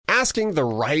asking the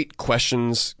right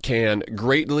questions can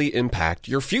greatly impact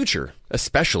your future,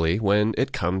 especially when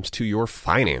it comes to your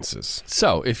finances.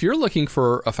 So, if you're looking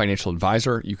for a financial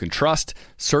advisor you can trust,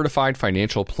 certified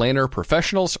financial planner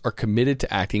professionals are committed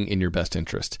to acting in your best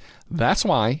interest. That's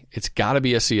why it's got to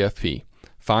be a CFP.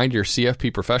 Find your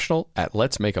CFP professional at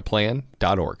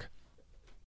letsmakeaplan.org.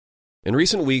 In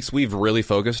recent weeks, we've really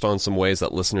focused on some ways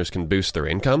that listeners can boost their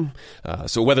income.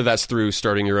 So whether that's through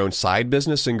starting your own side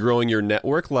business and growing your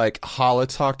network like Hala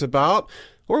talked about,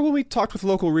 or when we talked with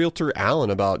local realtor Alan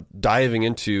about diving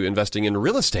into investing in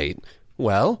real estate,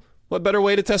 well, what better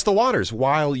way to test the waters?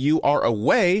 While you are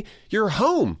away, your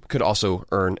home could also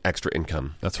earn extra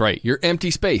income. That's right. Your empty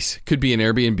space could be an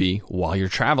Airbnb while you're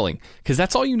traveling, because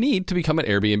that's all you need to become an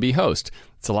Airbnb host.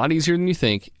 It's a lot easier than you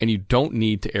think, and you don't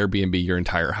need to Airbnb your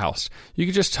entire house. You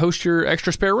can just host your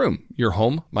extra spare room. Your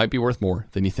home might be worth more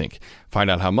than you think. Find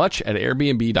out how much at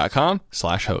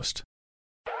airbnb.com/host.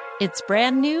 It's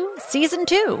brand new, Season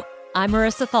 2. I'm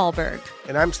Marissa Thalberg.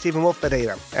 And I'm Stephen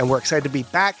Wolf-Bedeta, and we're excited to be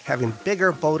back having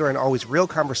bigger, bolder, and always real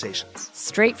conversations.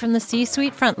 Straight from the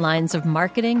C-suite front lines of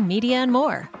marketing, media, and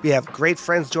more. We have great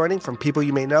friends joining from people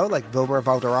you may know, like Vilmer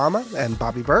Valderrama and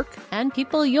Bobby Burke. And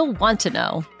people you'll want to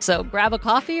know. So grab a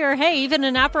coffee or, hey, even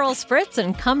an Aperol Spritz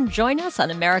and come join us on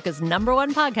America's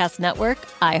 #1 podcast network,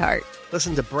 iHeart.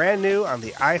 Listen to Brand New on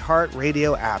the iHeart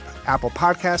Radio app, Apple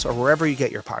Podcasts, or wherever you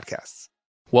get your podcasts.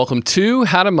 Welcome to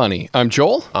How to Money. I'm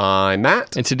Joel. I'm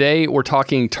Matt. And today we're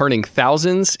talking turning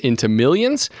thousands into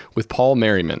millions with Paul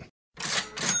Merriman.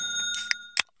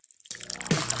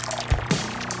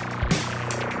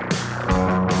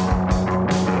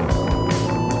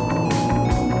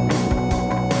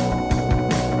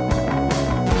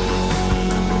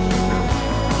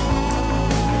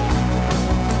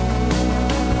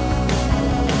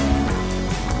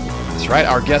 Right,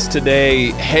 our guest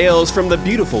today hails from the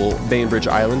beautiful Bainbridge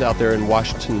Island out there in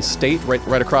Washington State,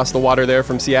 right across the water there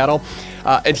from Seattle.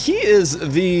 And he is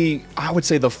I would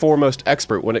say, the foremost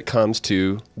expert when it comes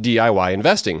to DIY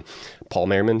investing. Paul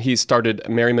Merriman, he started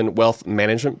Merriman Wealth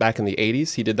Management back in the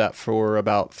 80s. He did that for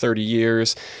about 30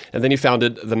 years. And then he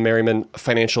founded the Merriman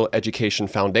Financial Education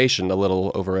Foundation a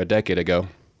little over a decade ago.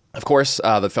 Of course,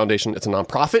 the foundation, it's a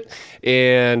nonprofit,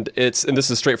 and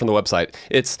this is straight from the website.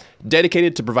 It's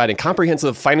dedicated to providing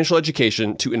comprehensive financial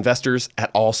education to investors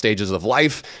at all stages of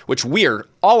life, which we're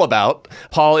all about.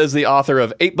 Paul is the author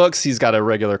of 8 books. He's got a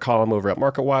regular column over at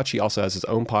MarketWatch. He also has his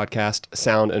own podcast,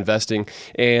 Sound Investing,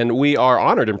 and we are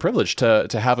honored and privileged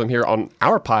to have him here on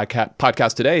our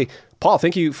podcast today. Paul,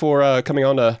 thank you for coming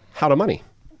on to How to Money.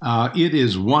 It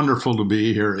is wonderful to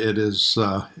be here. It's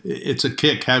a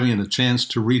kick having a chance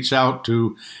to reach out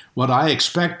to what I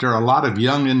expect are a lot of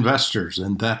young investors,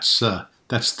 and that's the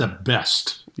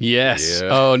best. Yes. Yeah.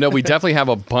 Oh, no, we definitely have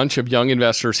a bunch of young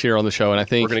investors here on the show, and I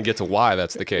think we're going to get to why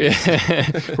that's the case.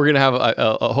 We're going to have,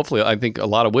 hopefully, I think, a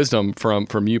lot of wisdom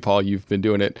from you, Paul. You've been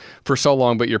doing it for so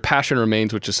long, but your passion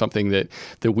remains, which is something that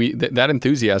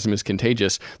enthusiasm is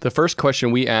contagious. The first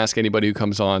question we ask anybody who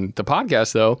comes on the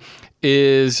podcast, though,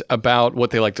 is about what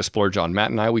they like to splurge on.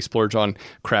 Matt and I, we splurge on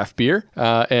craft beer,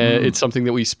 and it's something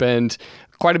that we spend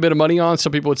quite a bit of money on.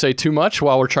 Some people would say too much,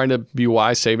 while we're trying to be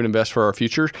wise, save and invest for our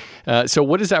future. So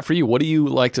what is that for you? What do you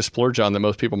like to splurge on that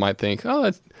most people might think,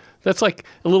 oh, that's like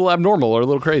a little abnormal or a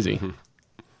little crazy?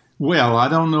 Well, I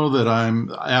don't know that I'm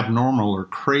abnormal or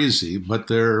crazy, but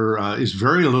there is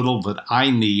very little that I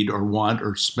need or want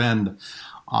or spend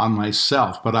on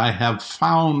myself. But I have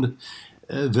found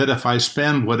that if I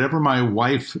spend whatever my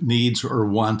wife needs or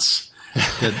wants,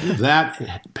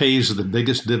 that pays the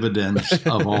biggest dividends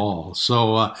of all.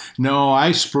 So, no,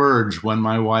 I splurge when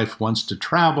my wife wants to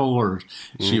travel or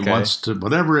she wants to,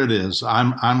 whatever it is,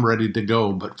 I'm ready to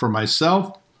go. But for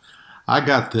myself, I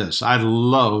got this. I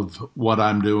love what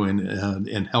I'm doing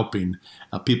in helping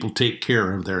people take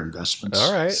care of their investments.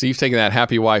 All right. So you've taken that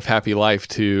happy wife, happy life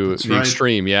to the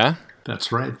extreme, yeah?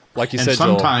 That's right. Like you and said,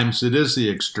 sometimes Joel, it is the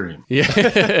extreme. Yeah.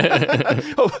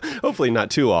 Hopefully not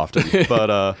too often.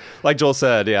 But like Joel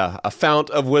said, yeah, a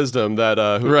fount of wisdom that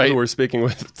who we're speaking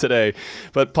with today.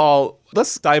 But Paul,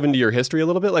 let's dive into your history a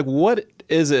little bit. Like, what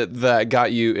is it that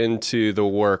got you into the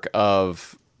work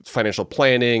of financial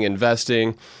planning,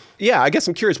 investing? Yeah, I guess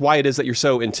I'm curious why it is that you're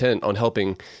so intent on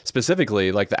helping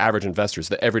specifically like the average investors,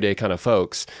 the everyday kind of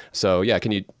folks. So yeah,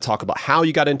 can you talk about how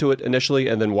you got into it initially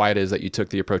and then why it is that you took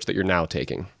the approach that you're now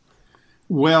taking?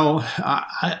 Well,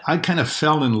 I kind of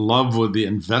fell in love with the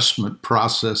investment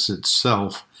process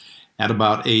itself at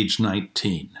about age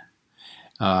 19.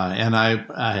 And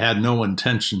I had no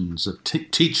intentions of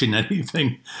teaching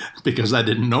anything because I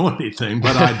didn't know anything,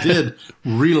 but I did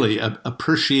really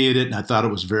appreciate it, and I thought it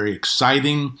was very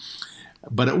exciting.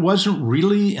 But it wasn't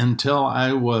really until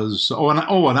I was, and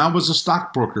I was a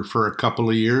stockbroker for a couple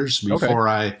of years before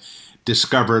I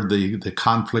discovered the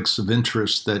conflicts of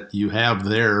interest that you have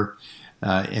there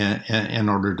in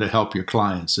order to help your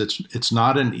clients. It's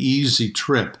not an easy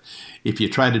trip if you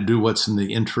try to do what's in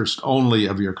the interest only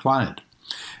of your client.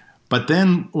 But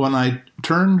then when I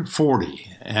turned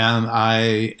 40 and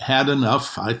I had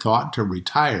enough, I thought, to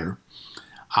retire,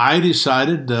 I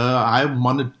decided I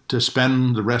wanted to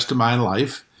spend the rest of my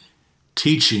life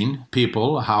teaching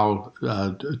people how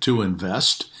to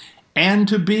invest and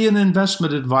to be an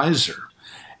investment advisor.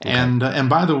 Okay. And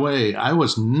by the way, I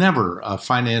was never a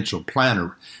financial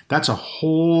planner. That's a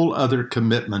whole other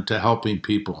commitment to helping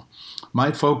people.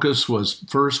 My focus was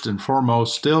first and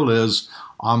foremost, still is,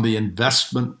 on the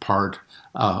investment part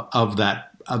of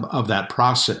that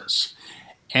process.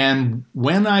 And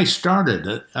when I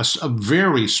started a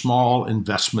very small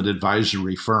investment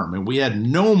advisory firm, and we had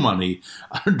no money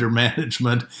under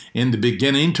management in the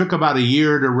beginning, took about a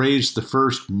year to raise the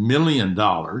first $1 million.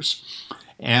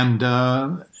 And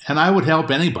I would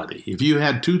help anybody. If you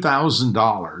had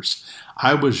 $2,000,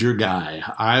 I was your guy.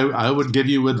 I would give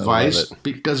you advice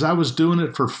because I was doing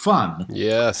it for fun.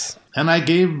 Yes. And I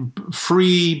gave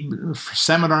free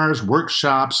seminars,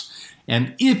 workshops.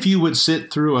 And if you would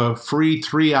sit through a free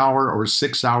 3-hour or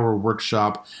 6-hour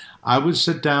workshop, I would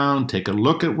sit down, take a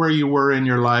look at where you were in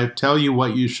your life, tell you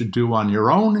what you should do on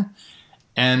your own.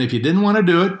 And if you didn't want to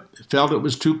do it, felt it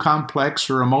was too complex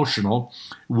or emotional,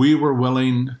 we were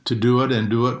willing to do it and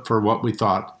do it for what we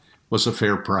thought was a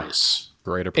fair price.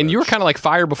 Great approach. And you were kind of like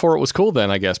fire before it was cool then,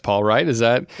 I guess, Paul, right? Is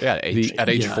that at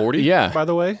age 40? Yeah. By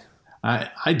the way?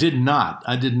 I did not.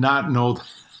 I did not know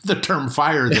the term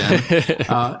fire then.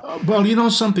 Well, you know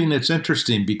something that's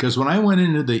interesting, because when I went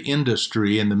into the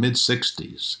industry in the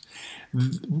mid-'60s,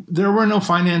 there were no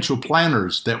financial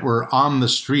planners that were on the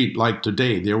street like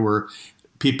today. There were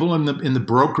people in the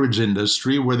brokerage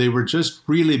industry where they were just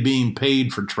really being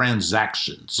paid for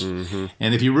transactions. Mm-hmm.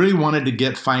 And if you really wanted to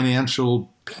get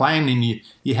financial planning,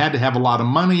 you had to have a lot of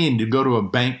money and you go to a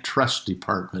bank trust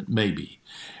department maybe.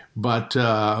 But,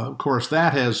 of course,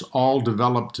 that has all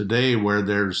developed today where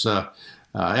there's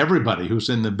everybody who's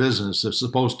in the business is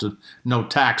supposed to know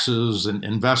taxes and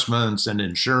investments and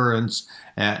insurance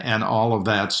and all of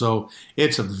that. So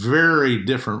it's a very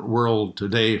different world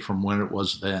today from when it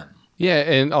was then. Yeah,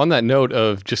 and on that note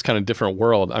of just kind of different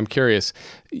world, I'm curious,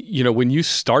 when you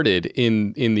started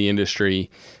in the industry,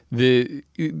 the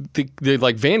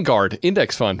like Vanguard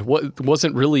index fund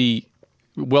wasn't really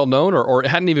well known, or it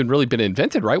hadn't even really been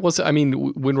invented, right?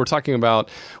 When we're talking about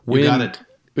when you got it.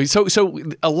 So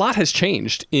a lot has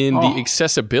changed in the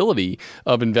accessibility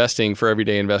of investing for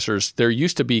everyday investors. There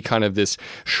used to be kind of this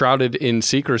shrouded in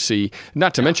secrecy,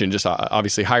 not to mention just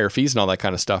obviously higher fees and all that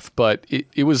kind of stuff, but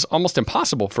it was almost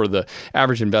impossible for the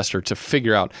average investor to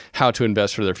figure out how to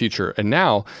invest for their future. And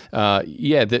now,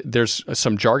 there's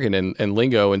some jargon and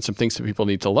lingo and some things that people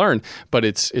need to learn, but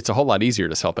it's a whole lot easier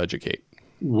to self-educate.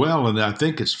 Well, and I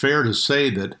think it's fair to say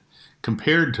that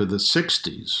compared to the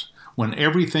 60s, when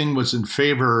everything was in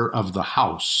favor of the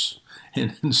house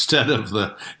instead of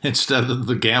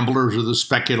the gamblers or the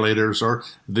speculators or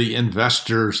the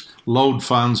investors, load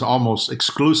funds, almost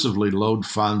exclusively load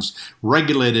funds,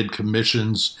 regulated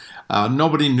commissions.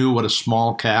 Nobody knew what a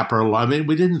small cap or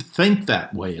we didn't think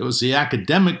that way. It was the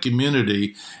academic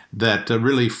community that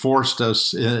really forced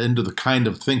us into the kind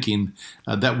of thinking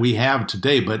that we have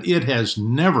today. But it has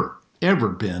never ever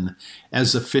been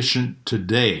as efficient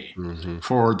today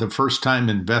for the first-time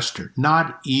investor.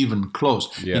 Not even close.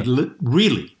 Yeah.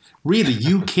 Really,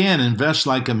 you can invest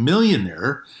like a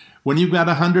millionaire when you've got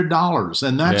 $100.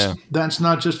 And that's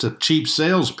not just a cheap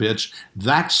sales pitch.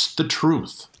 That's the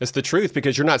truth. It's the truth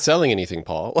because you're not selling anything,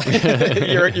 Paul.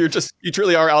 you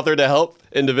truly are out there to help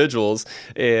individuals.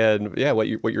 And what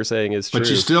you're saying is true. But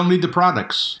you still need the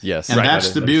products. Yes. And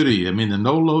that's the beauty. I mean, the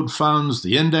no-load funds,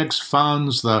 the index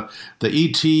funds, the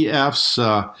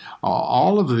ETFs,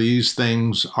 all of these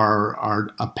things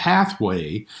are a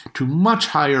pathway to much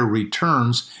higher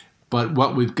returns. But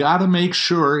what we've got to make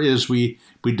sure is we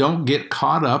don't get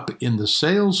caught up in the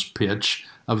sales pitch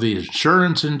of the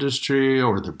insurance industry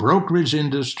or the brokerage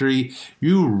industry.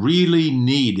 You really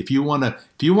need, if you want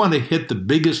to hit the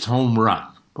biggest home run,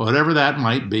 whatever that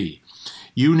might be,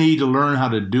 you need to learn how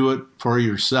to do it for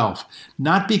yourself.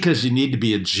 Not because you need to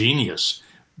be a genius,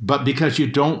 but because you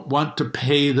don't want to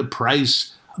pay the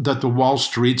price that the Wall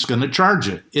Street's going to charge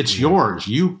you. It's yours.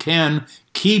 You can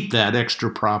keep that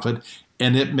extra profit,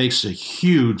 and it makes a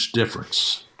huge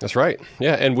difference. That's right.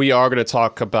 Yeah, and we are going to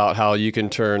talk about how you can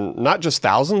turn not just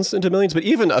thousands into millions, but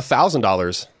even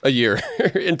 $1,000 a year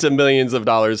into millions of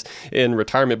dollars in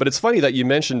retirement. But it's funny that you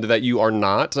mentioned that you are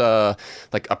not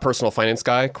like a personal finance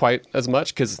guy quite as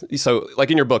much, because so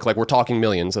like in your book, like We're Talking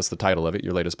Millions, that's the title of it,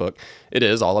 your latest book. It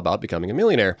is all about becoming a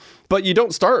millionaire. But you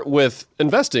don't start with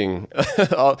investing.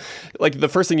 Like the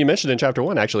first thing you mentioned in chapter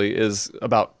 1 actually is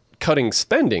about cutting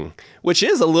spending, which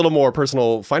is a little more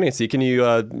personal financy. Can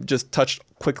you just touch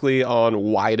quickly on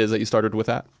why it is that you started with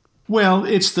that? Well,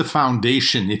 it's the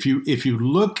foundation. If you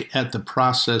look at the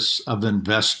process of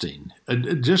investing,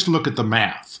 just look at the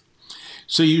math.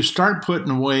 So you start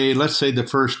putting away, let's say the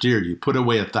first year you put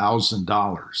away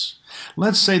 $1,000.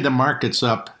 Let's say the market's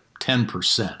up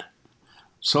 10%.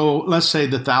 So let's say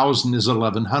the 1,000 is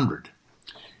 1,100.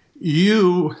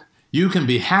 You can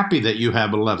be happy that you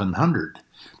have 1,100.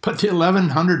 But the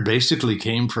 1,100 basically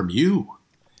came from you.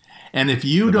 And if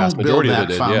you don't build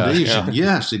that foundation,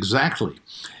 yes, exactly.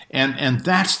 And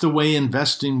that's the way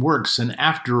investing works. And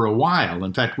after a while,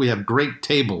 in fact, we have great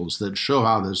tables that show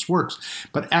how this works.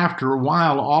 But after a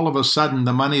while, all of a sudden,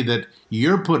 the money that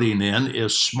you're putting in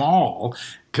is small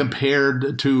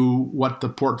compared to what the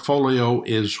portfolio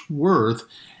is worth.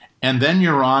 And then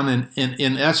you're on,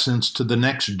 in essence, to the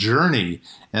next journey,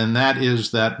 and that is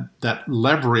that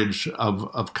leverage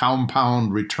of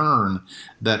compound return.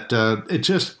 That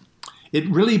it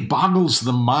really boggles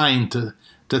the mind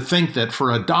to think that for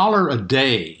 $1 a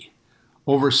day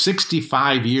over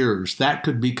 65 years, that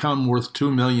could become worth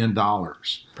 $2 million.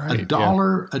 Right,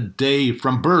 $1 a day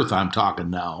from birth, I'm talking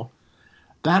now.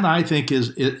 That, I think,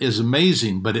 is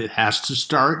amazing, but it has to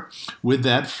start with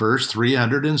that first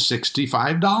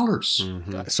 $365.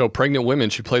 Mm-hmm. So pregnant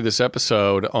women should play this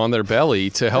episode on their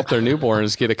belly to help their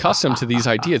newborns get accustomed to these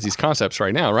ideas, these concepts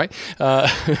right now, right?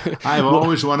 I've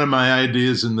always wanted my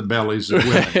ideas in the bellies of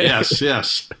women.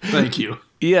 Yes. Thank you.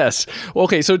 Yes.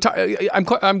 Okay. So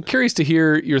I'm curious to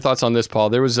hear your thoughts on this,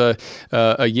 Paul. There was a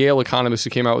Yale economist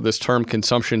who came out with this term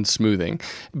consumption smoothing,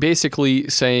 basically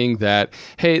saying that,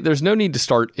 hey, there's no need to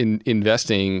start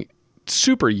investing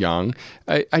super young.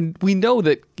 We know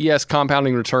that, yes,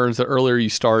 compounding returns, the earlier you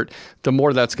start, the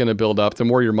more that's going to build up, the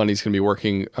more your money's going to be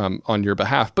working on your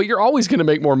behalf. But you're always going to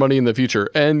make more money in the future.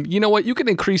 And you know what? You can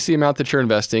increase the amount that you're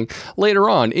investing later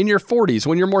on in your 40s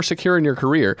when you're more secure in your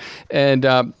career. And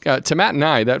to Matt and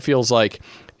I, that feels like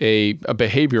a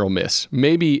behavioral miss.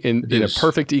 Maybe in a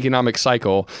perfect economic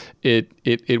cycle,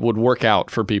 it would work out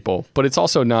for people, but it's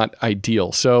also not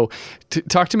ideal. So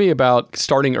talk to me about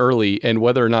starting early and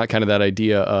whether or not kind of that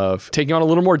idea of taking on a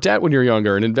little more debt when you're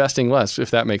younger and investing less,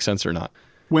 if that makes sense or not.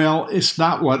 Well, it's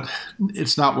not what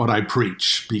I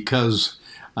preach, because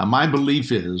my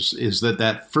belief is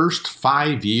that first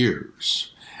 5 years,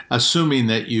 assuming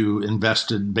that you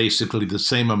invested basically the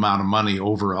same amount of money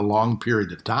over a long period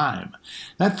of time,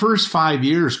 that first 5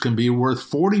 years can be worth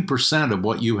 40% of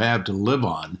what you have to live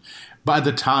on by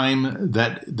the time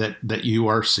that you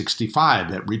are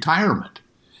 65 at retirement.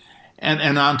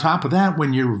 And on top of that,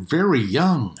 when you're very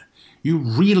young, you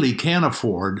really can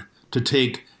afford to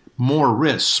take more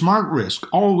risk, smart risk,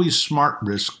 always smart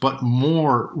risk, but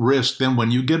more risk than when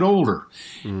you get older.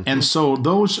 Mm-hmm. And so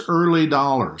those early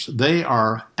dollars, they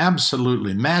are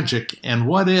absolutely magic. And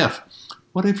what if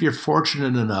you're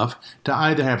fortunate enough to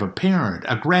either have a parent,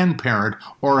 a grandparent,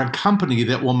 or a company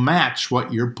that will match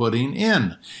what you're putting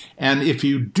in? And if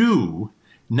you do,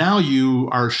 now you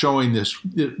are showing this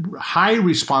high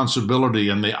responsibility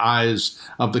in the eyes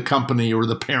of the company or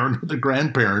the parent or the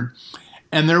grandparent,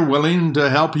 and they're willing to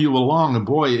help you along. And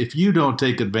boy, if you don't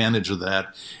take advantage of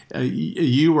that,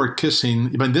 you are kissing.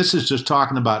 I mean, this is just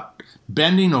talking about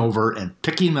bending over and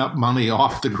picking up money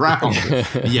off the ground.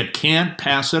 You can't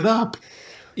pass it up.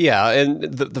 Yeah, and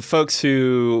the folks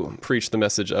who preach the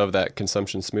message of that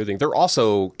consumption smoothing, they're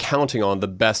also counting on the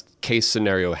best case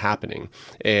scenario happening.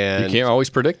 And you can't always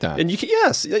predict that. And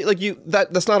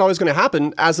that's not always going to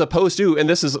happen, as opposed to, and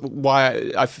this is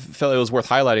why I felt it was worth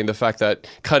highlighting the fact that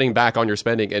cutting back on your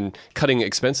spending and cutting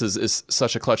expenses is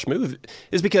such a clutch move,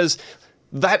 is because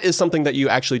that is something that you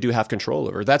actually do have control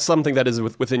over. That's something that is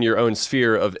within your own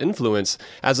sphere of influence,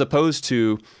 as opposed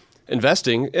to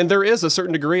investing. And there is a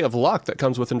certain degree of luck that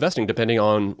comes with investing, depending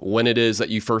on when it is that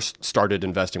you first started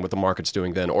investing, what the market's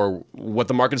doing then, or what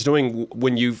the market's doing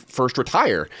when you first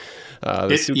retire.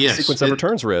 Sequence of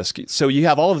returns risk. So you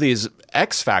have all of these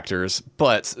X factors,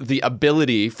 but the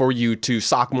ability for you to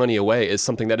sock money away is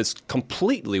something that is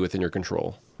completely within your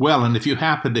control. Well, and if you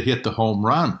happen to hit the home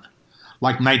run,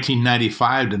 like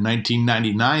 1995 to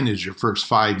 1999 is your first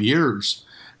 5 years,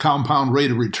 compound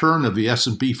rate of return of the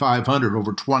S&P 500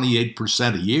 over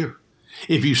 28% a year.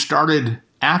 If you started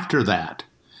after that,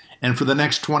 And for the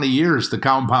next 20 years, the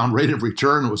compound rate of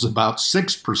return was about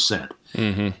 6%.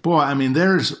 Boy, I mean,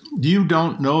 you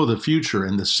don't know the future,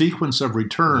 and the sequence of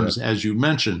returns, as you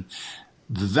mentioned,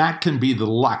 that can be the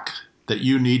luck that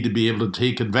you need to be able to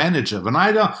take advantage of. And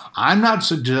I'm not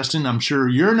suggesting, I'm sure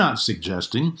you're not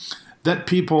suggesting, that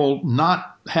people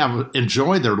not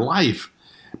enjoy their life.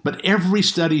 But every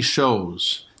study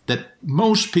shows that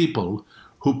most people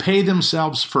who pay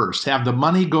themselves first, have the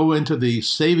money go into the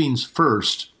savings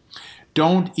first,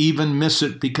 don't even miss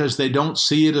it because they don't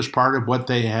see it as part of what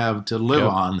they have to live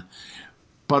on.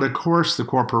 But of course, the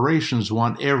corporations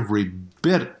want every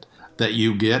bit that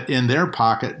you get in their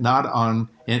pocket, not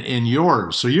in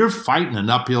yours. So you're fighting an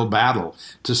uphill battle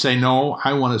to say, no,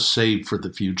 I want to save for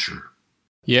the future.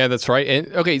 Yeah, that's right.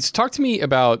 And okay, so talk to me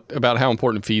about how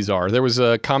important fees are. There was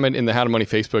a comment in the How to Money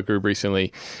Facebook group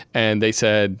recently, and they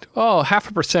said, "Oh,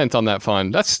 0.5% on that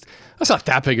fund. That's not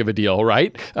that big of a deal,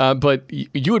 right?" But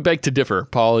you would beg to differ,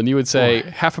 Paul, and you would say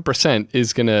 0.5%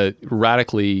 is going to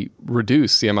radically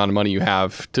reduce the amount of money you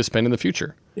have to spend in the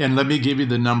future. And let me give you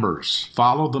the numbers.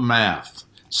 Follow the math.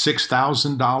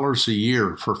 $6,000 a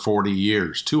year for 40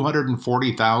 years,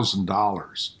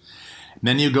 $240,000.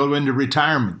 Then you go into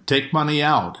retirement, take money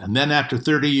out, and then after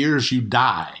 30 years, you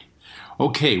die.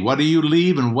 Okay, what do you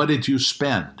leave and what did you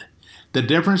spend? The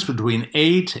difference between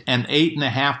 8 and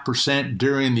 8.5%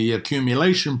 during the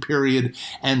accumulation period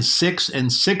and 6 and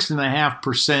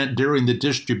 6.5% during the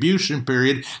distribution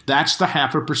period, that's the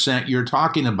 0.5% you're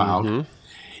talking about,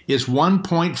 is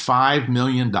 $1.5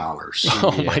 million.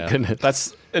 Oh, my goodness.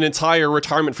 That's an entire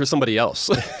retirement for somebody else.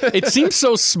 It seems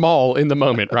so small in the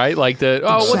moment, right? Like what's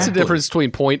the Exactly. difference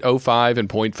between 0.05 and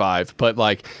 0.5? But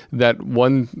like that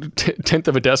 1/10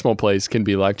 of a decimal place can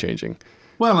be life-changing.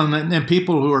 Well, and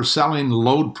people who are selling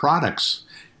load products,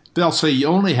 they'll say you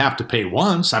only have to pay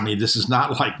once. I mean, this is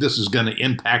not like this is going to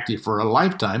impact you for a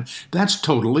lifetime. That's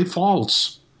totally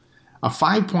false. A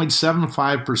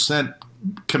 5.75%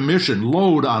 commission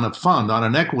load on a fund, on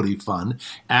an equity fund,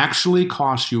 actually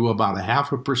costs you about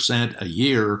 0.5% a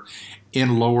year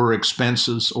in lower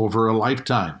expenses over a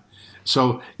lifetime.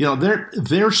 So,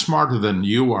 they're smarter than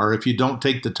you are if you don't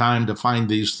take the time to find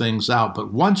these things out.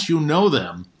 But once you know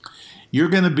them, you're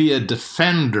going to be a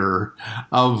defender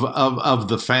of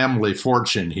the family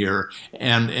fortune here,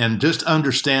 and just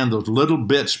understand those little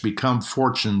bits become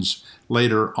fortunes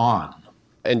later on.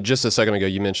 And just a second ago,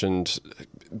 you mentioned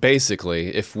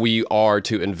basically if we are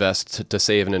to invest, to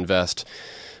save and invest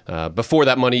before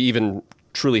that money even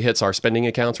truly hits our spending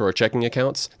accounts or our checking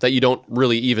accounts, that you don't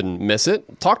really even miss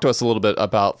it. Talk to us a little bit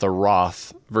about the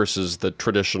Roth versus the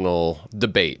traditional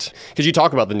debate, because you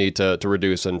talk about the need to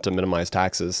reduce and to minimize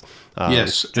taxes.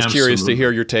 Yes, just curious to absolutely.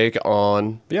 hear your take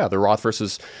on the Roth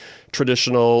versus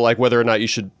traditional, like whether or not you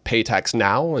should pay tax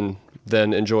now and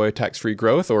then enjoy tax-free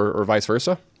growth, or vice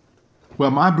versa. Well,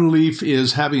 my belief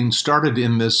is, having started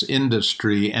in this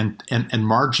industry and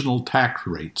marginal tax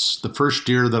rates, the first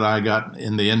year that I got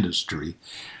in the industry,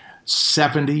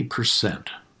 70%.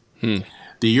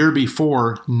 The year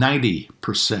before,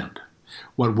 90%.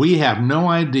 What we have no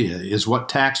idea is what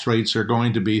tax rates are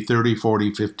going to be 30,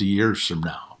 40, 50 years from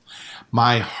now.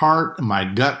 My heart and my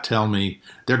gut tell me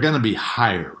they're going to be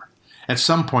higher. At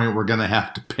some point, we're going to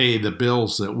have to pay the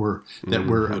bills that we're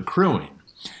accruing.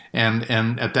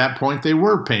 And at that point, they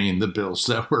were paying the bills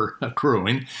that were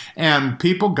accruing, and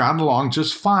people got along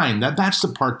just fine. That's the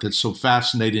part that's so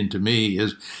fascinating to me,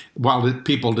 is while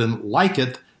people didn't like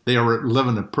it, they were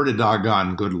living a pretty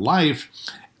doggone good life.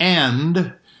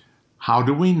 And how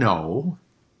do we know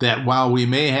that while we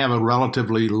may have a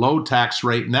relatively low tax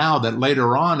rate now, that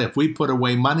later on, if we put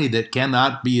away money that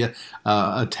cannot be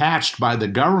attached by the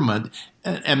government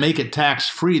and make it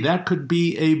tax-free, that could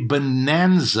be a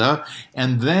bonanza.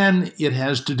 And then it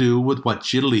has to do with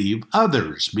what you leave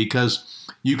others, because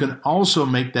you can also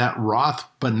make that Roth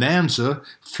bonanza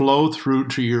flow through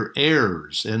to your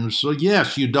heirs. And so,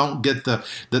 yes, you don't get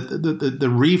the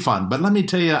refund. But let me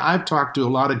tell you, I've talked to a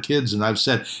lot of kids and I've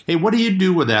said, hey, what do you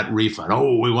do with that refund?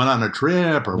 Oh, we went on a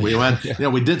trip, or we went,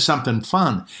 we did something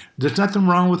fun. There's nothing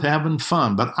wrong with having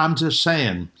fun, but I'm just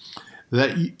saying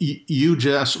that you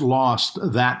just lost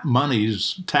that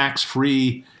money's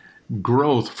tax-free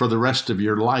growth for the rest of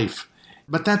your life.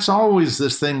 But that's always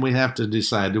this thing we have to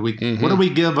decide. What do we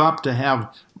give up to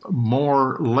have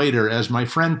more later? As my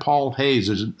friend Paul Hayes,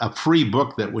 is a free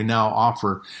book that we now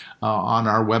offer on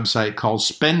our website called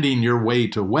Spending Your Way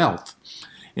to Wealth.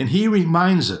 And he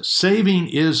reminds us, saving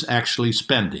is actually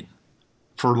spending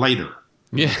for later.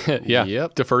 Yeah.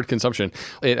 Yep. Deferred consumption.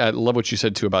 I love what you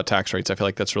said too about tax rates. I feel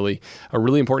like that's a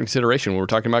really important consideration when we're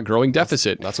talking about growing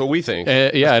deficit. That's what we think.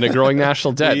 And a growing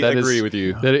national debt. We agree with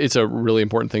you. That it's a really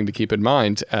important thing to keep in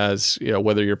mind as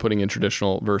whether you're putting in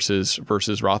traditional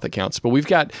versus Roth accounts. But we've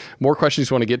got more questions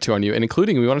we want to get to on you, and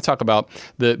including we want to talk about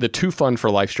the 2 Fund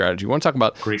for Life strategy. We want to talk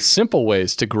about simple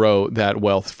ways to grow that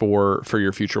wealth for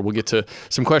your future. We'll get to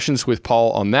some questions with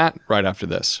Paul on that right after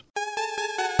this.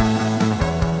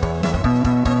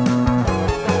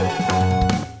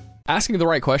 Asking the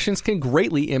right questions can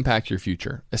greatly impact your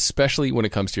future, especially when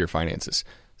it comes to your finances.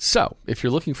 So, if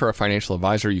you're looking for a financial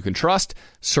advisor you can trust,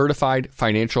 certified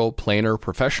financial planner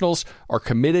professionals are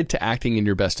committed to acting in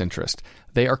your best interest.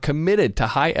 They are committed to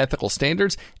high ethical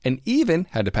standards and even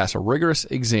had to pass a rigorous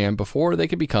exam before they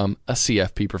could become a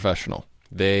CFP professional.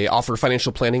 They offer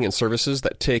financial planning and services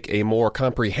that take a more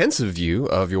comprehensive view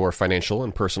of your financial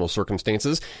and personal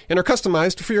circumstances and are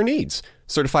customized for your needs.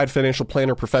 Certified financial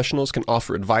planner professionals can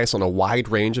offer advice on a wide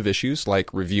range of issues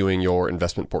like reviewing your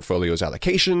investment portfolio's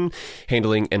allocation,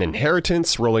 handling an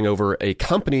inheritance, rolling over a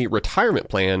company retirement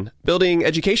plan, building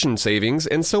education savings,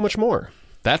 and so much more.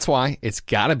 That's why it's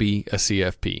got to be a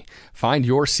CFP. Find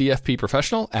your CFP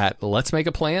professional at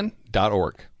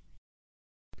letsmakeaplan.org.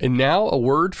 And now a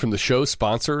word from the show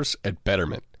sponsors at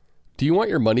Betterment. Do you want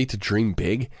your money to dream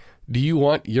big? Do you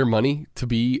want your money to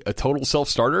be a total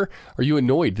self-starter? Are you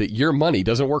annoyed that your money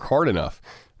doesn't work hard enough?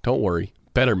 Don't worry,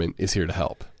 Betterment is here to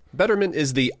help. Betterment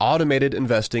is the automated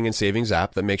investing and savings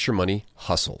app that makes your money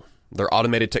hustle. Their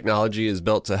automated technology is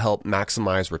built to help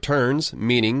maximize returns,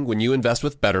 meaning when you invest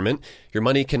with Betterment, your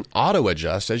money can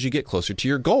auto-adjust as you get closer to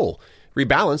your goal.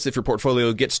 Rebalance if your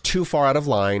portfolio gets too far out of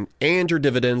line, and your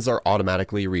dividends are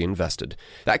automatically reinvested.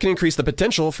 That can increase the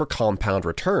potential for compound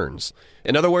returns.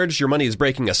 In other words, your money is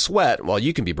breaking a sweat while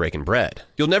you can be breaking bread.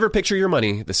 You'll never picture your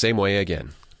money the same way again.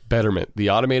 Betterment, the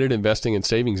automated investing and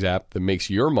savings app that makes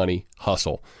your money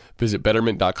hustle. Visit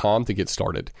Betterment.com to get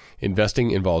started.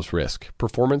 Investing involves risk.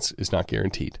 Performance is not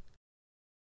guaranteed.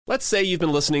 Let's say you've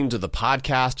been listening to the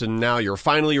podcast and now you're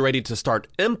finally ready to start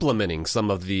implementing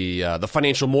some of the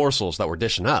financial morsels that we're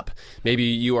dishing up. Maybe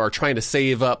you are trying to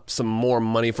save up some more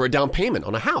money for a down payment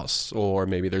on a house, or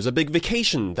maybe there's a big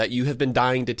vacation that you have been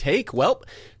dying to take. Well,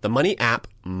 the money app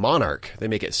Monarch. They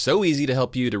make it so easy to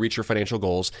help you to reach your financial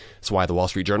goals. That's why the Wall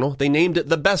Street Journal, they named it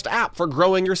the best app for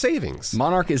growing your savings.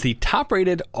 Monarch is the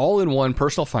top-rated all-in-one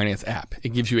personal finance app. It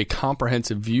gives you a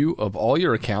comprehensive view of all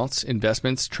your accounts,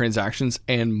 investments, transactions,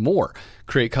 and more.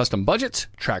 Create custom budgets,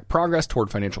 track progress toward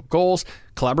financial goals,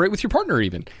 collaborate with your partner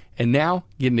even. And now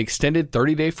get an extended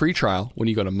 30-day free trial when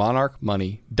you go to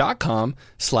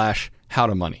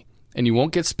monarchmoney.com/howtomoney. And you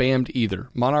won't get spammed either.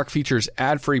 Monarch features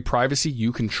ad-free privacy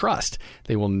you can trust.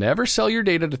 They will never sell your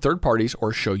data to third parties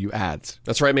or show you ads.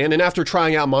 That's right, man. And after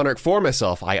trying out Monarch for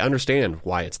myself, I understand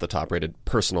why it's the top-rated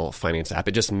personal finance app.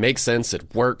 It just makes sense.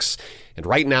 It works. And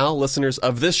right now, listeners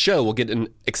of this show will get an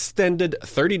extended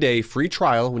 30-day free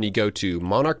trial when you go to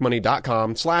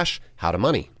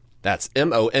monarchmoney.com/howtomoney. That's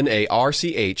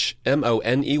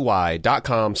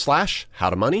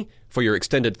monarchmoney.com/howtomoney for your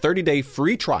extended 30-day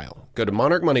free trial. Go to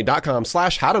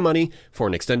monarchmoney.com/howtomoney for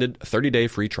an extended 30-day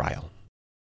free trial.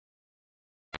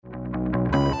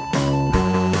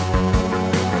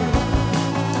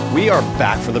 We are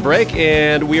back from the break,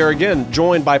 and we are again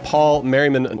joined by Paul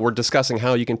Merriman. We're discussing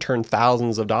how you can turn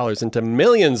thousands of dollars into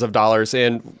millions of dollars.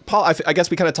 And Paul, I guess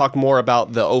we kind of talked more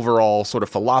about the overall sort of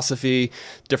philosophy,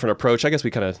 different approach. I guess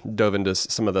we kind of dove into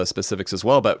some of the specifics as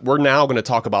well. But we're now going to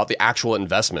talk about the actual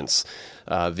investments,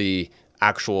 the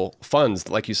actual funds,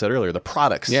 like you said earlier, the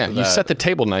products. Yeah, you set the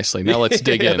table nicely. Now let's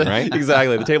dig in, right?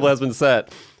 Exactly. The table has been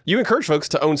set. You encourage folks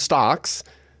to own stocks,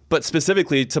 but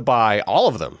specifically to buy all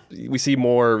of them. We see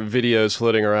more videos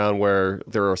floating around where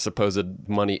there are supposed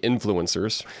money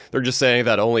influencers. They're just saying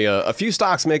that only a few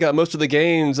stocks make up most of the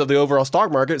gains of the overall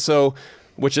stock market,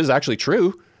 which is actually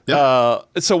true. Yep.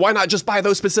 So why not just buy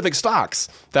those specific stocks?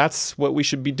 That's what we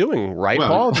should be doing, right,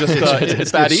 Paul? Just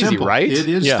it's that easy, simple. Right? It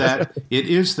is it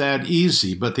is that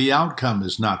easy, but the outcome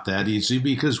is not that easy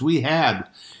because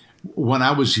when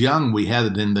I was young, we had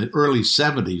it in the early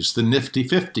 70s, the Nifty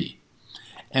 50.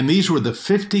 And these were the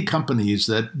 50 companies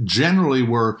that generally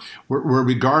were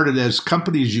regarded as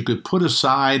companies you could put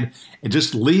aside and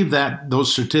just leave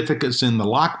those certificates in the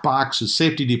lockbox, the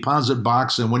safety deposit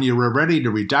box, and when you were ready to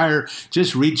retire,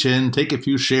 just reach in, take a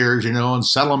few shares, and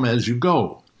sell them as you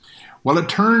go. Well, it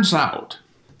turns out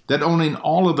that owning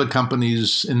all of the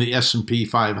companies in the S&P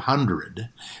 500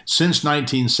 since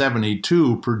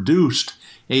 1972 produced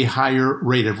a higher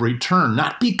rate of return,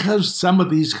 not because some of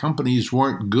these companies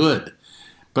weren't good,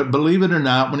 But believe it or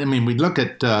not, we look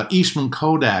at Eastman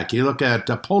Kodak, you look at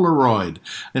Polaroid.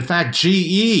 In fact,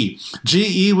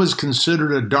 GE was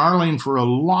considered a darling for a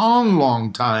long,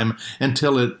 long time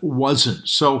until it wasn't.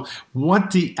 So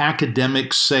what the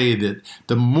academics say that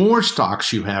the more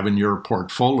stocks you have in your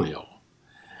portfolio,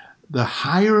 the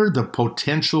higher the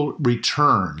potential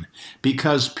return,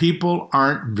 because people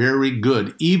aren't very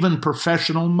good. Even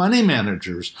professional money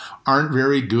managers aren't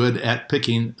very good at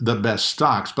picking the best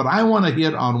stocks. But I want to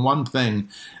hit on one thing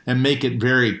and make it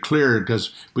very clear,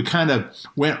 because we kind of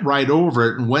went right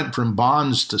over it and went from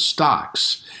bonds to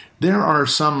stocks. There are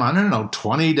some,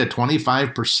 20 to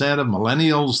 25% of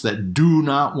millennials that do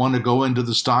not want to go into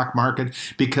the stock market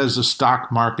because the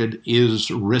stock market is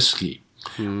risky.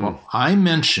 Well, I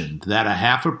mentioned that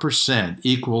 0.5%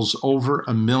 equals over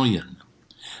 $1 million.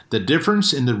 The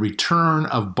difference in the return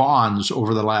of bonds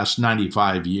over the last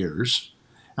 95 years,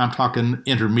 I'm talking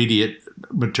intermediate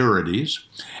maturities,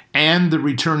 and the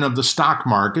return of the stock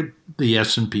market, the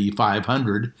S&P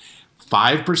 500,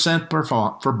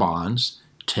 5% for bonds,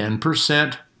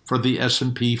 10% for the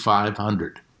S&P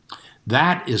 500.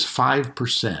 That is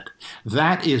 5%.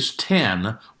 That is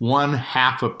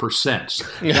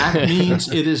 0.1%. That means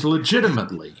it is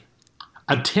legitimately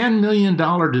a $10 million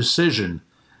decision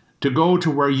to go to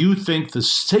where you think the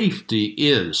safety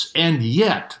is. And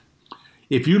yet,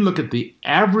 if you look at the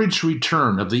average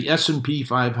return of the S&P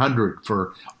 500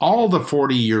 for all the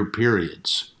 40-year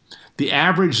periods, the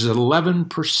average is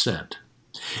 11%.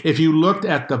 If you looked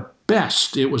at the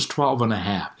best, it was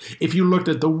 12.5. If you looked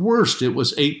at the worst, it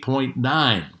was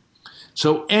 8.9.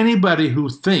 So anybody who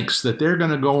thinks that they're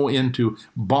going to go into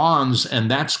bonds and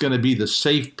that's going to be the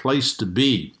safe place to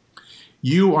be,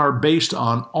 you are, based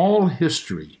on all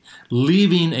history,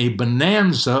 leaving a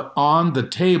bonanza on the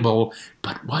table.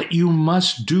 But what you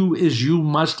must do is you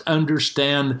must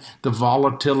understand the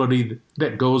volatility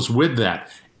that goes with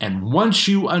that. And once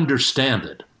you understand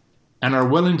it and are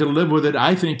willing to live with it,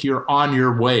 I think you're on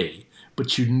your way.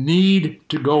 But you need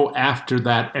to go after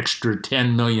that extra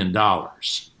 $10 million.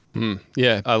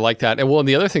 Yeah, I like that. And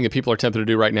the other thing that people are tempted to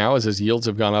do right now is, as yields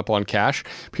have gone up on cash,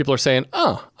 people are saying,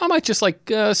 I might just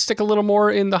stick a little more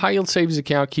in the high yield savings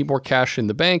account, keep more cash in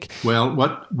the bank. Well,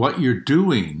 what you're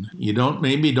doing, you don't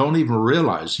even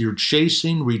realize you're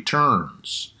chasing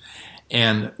returns.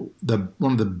 And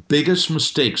one of the biggest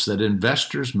mistakes that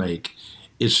investors make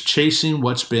is chasing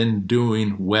what's been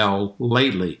doing well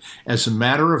lately. As a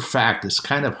matter of fact, it's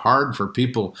kind of hard for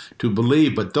people to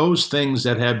believe, but those things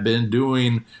that have been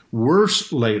doing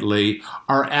worse lately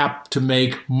are apt to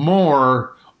make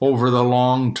more over the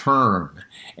long term.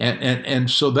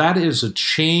 And so that is a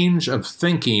change of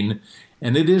thinking,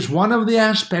 and it is one of the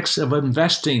aspects of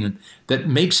investing that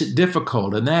makes it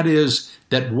difficult, and that is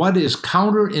that what is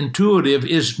counterintuitive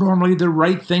is normally the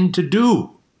right thing to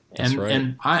do.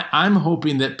 And I'm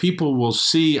hoping that people will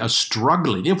see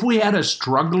if we had a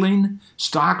struggling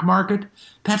stock market,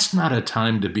 that's not a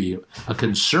time to be a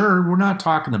concern. We're not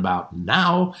talking about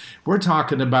now. We're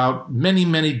talking about many,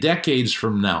 many decades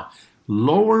from now.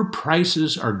 Lower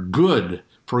prices are good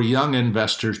for young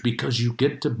investors because you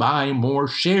get to buy more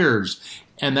shares.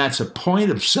 And that's a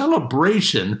point of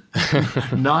celebration,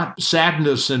 not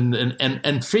sadness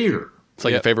and fear. It's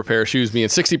like a favorite pair of shoes being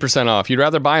 60% off. You'd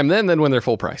rather buy them then than when they're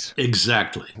full price.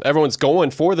 Exactly. Everyone's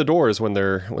going for the doors when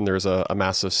there's a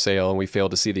massive sale and we fail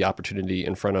to see the opportunity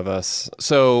in front of us.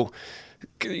 So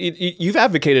you've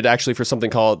advocated actually for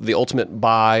something called the ultimate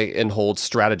buy and hold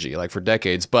strategy, like for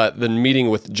decades. But then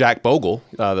meeting with Jack Bogle,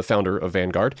 the founder of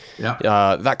Vanguard,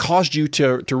 that caused you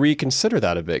to reconsider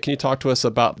that a bit. Can you talk to us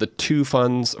about the 2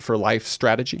 funds for life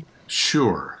strategy?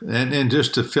 Sure. And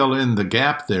just to fill in the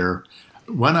gap there,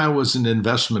 when I was an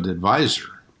investment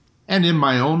advisor, and in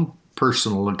my own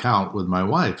personal account with my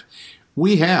wife,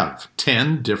 we have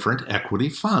 10 different equity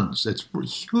funds. It's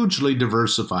hugely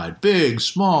diversified, big,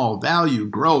 small, value,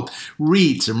 growth,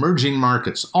 REITs, emerging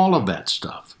markets, all of that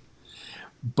stuff.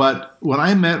 But when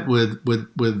I met with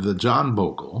the John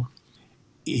Bogle,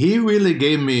 he really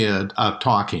gave me a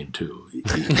talking to.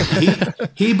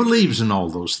 He believes in all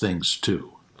those things too.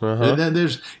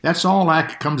 That's all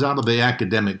that comes out of the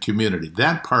academic community.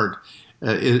 That part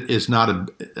is not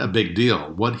a big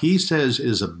deal. What he says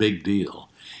is a big deal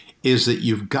is that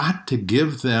you've got to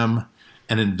give them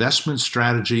an investment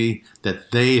strategy that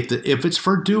if it's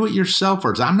for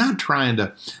do-it-yourselfers. I'm not trying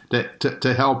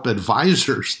to help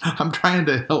advisors. I'm trying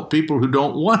to help people who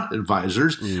don't want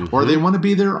advisors or they want to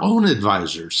be their own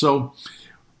advisors. So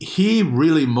he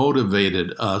really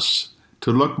motivated us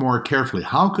to look more carefully.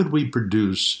 How could we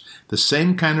produce the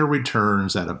same kind of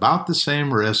returns at about the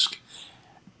same risk,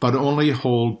 but only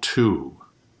hold 2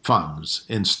 funds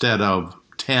instead of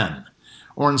 10,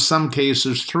 or in some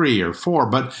cases 3 or 4.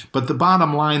 But the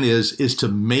bottom line is to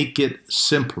make it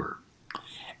simpler.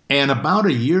 And about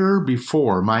a year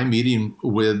before my meeting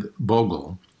with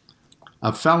Bogle,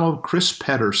 a fellow, Chris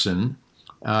Pedersen,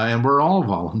 and we're all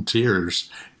volunteers,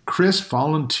 Chris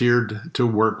volunteered to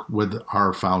work with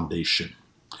our foundation.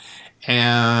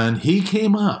 And he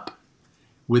came up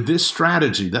with this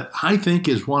strategy that I think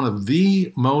is one of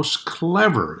the most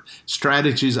clever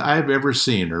strategies I've ever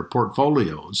seen, or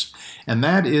portfolios, and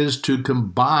that is to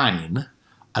combine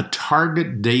a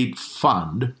target date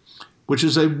fund, which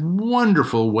is a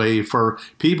wonderful way for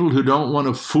people who don't want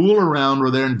to fool around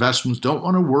with their investments, don't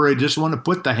want to worry, just want to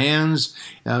put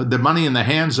the money in the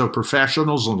hands of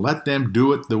professionals and let them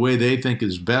do it the way they think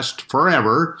is best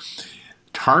forever.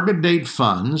 Target date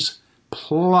funds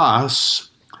plus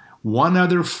one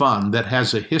other fund that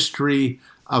has a history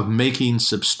of making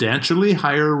substantially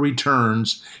higher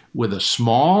returns with a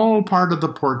small part of the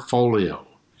portfolio.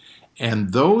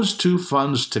 And those two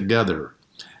funds together,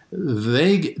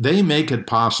 they make it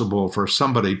possible for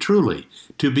somebody truly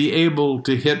to be able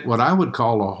to hit what I would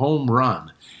call a home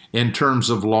run in terms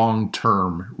of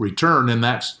long-term return. And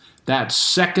that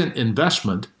second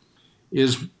investment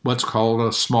is what's called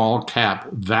a small cap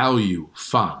value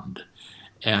fund.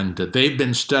 And they've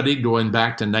been studied going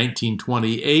back to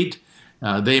 1928.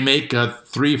 They make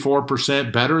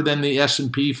 3-4% better than the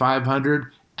S&P 500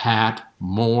 at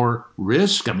more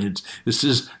risk. I mean, this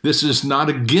is not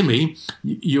a gimme.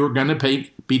 You're going to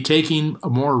be taking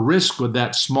more risk with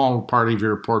that small part of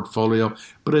your portfolio,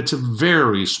 but it's a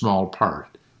very small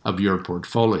part of your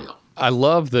portfolio. I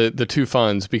love the two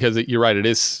funds because you're right.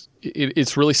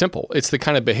 It's really simple. It's the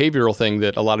kind of behavioral thing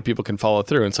that a lot of people can follow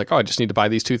through. And it's like, oh, I just need to buy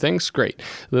these two things. Great.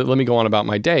 Let me go on about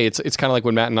my day. It's kind of like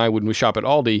when Matt and I, when we shop at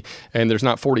Aldi and there's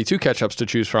not 42 ketchups to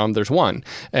choose from, there's one.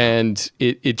 And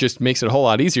it just makes it a whole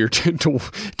lot easier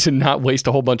to not waste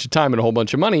a whole bunch of time and a whole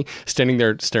bunch of money standing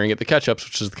there staring at the ketchups,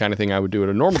 which is the kind of thing I would do at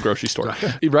a normal grocery store.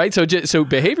 Right? So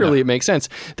behaviorally, It makes sense.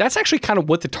 That's actually kind of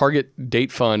what the target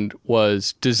date fund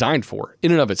was designed for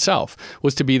in and of itself,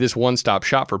 was to be this one-stop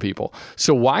shop for people.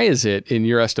 So why is it, in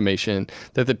your estimation,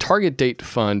 that the target date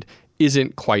fund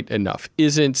isn't quite enough,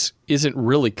 isn't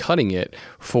really cutting it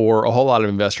for a whole lot of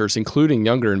investors, including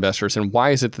younger investors? And why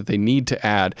is it that they need to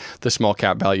add the small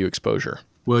cap value exposure?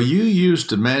 Well, you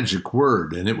used a magic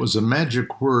word, and it was a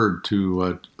magic word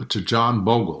to John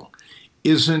Bogle.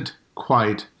 Isn't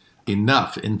quite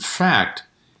enough. In fact,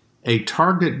 a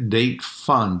target date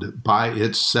fund by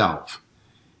itself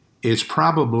is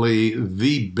probably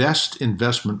the best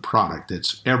investment product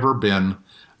that's ever been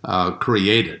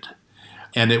created.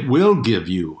 And it will give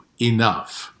you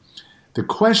enough. The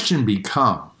question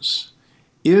becomes,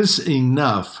 is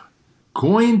enough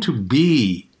going to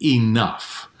be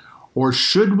enough? Or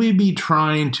should we be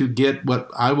trying to get what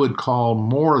I would call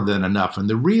more than enough? And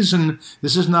the reason,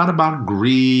 this is not about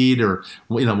greed or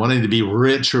wanting to be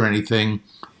rich or anything.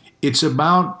 It's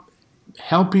about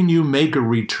helping you make a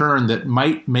return that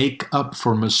might make up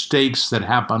for mistakes that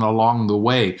happen along the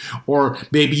way. Or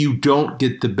maybe you don't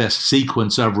get the best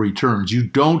sequence of returns. You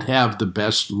don't have the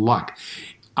best luck.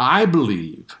 I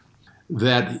believe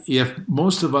that if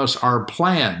most of us, our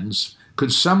plans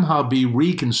could somehow be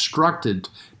reconstructed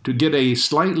to get a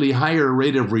slightly higher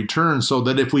rate of return, so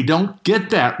that if we don't get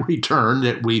that return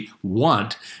that we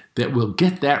want, that we'll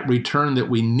get that return that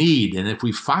we need. And if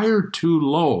we fire too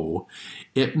low,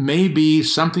 it may be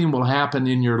something will happen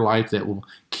in your life that will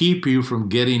keep you from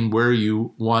getting where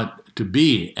you want to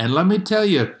be. And let me tell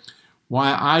you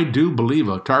why I do believe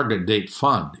a target date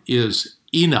fund is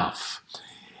enough.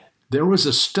 There was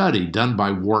a study done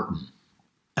by Wharton,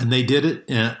 and they did it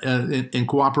in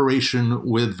cooperation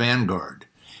with Vanguard.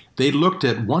 They looked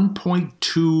at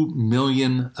 1.2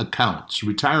 million accounts,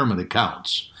 retirement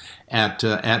accounts, at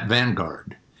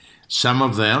Vanguard. Some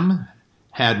of them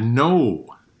had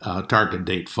no target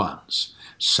date funds.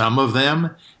 Some of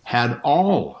them had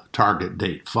all target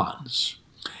date funds.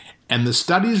 And the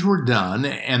studies were done,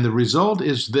 and the result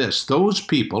is this. Those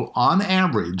people, on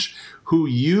average, who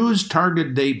use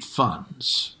target date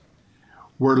funds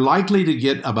were likely to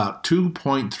get about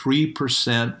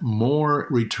 2.3% more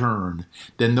return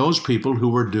than those people who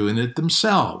were doing it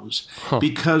themselves.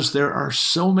 Because there are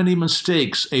so many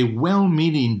mistakes a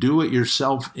well-meaning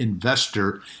do-it-yourself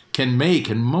investor can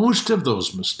make. And most of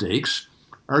those mistakes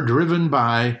are driven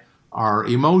by our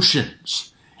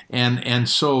emotions. And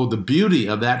so the beauty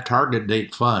of that target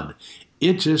date fund,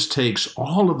 it just takes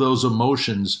all of those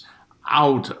emotions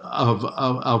out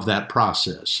of that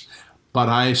process. But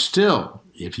I still,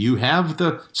 if you have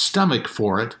the stomach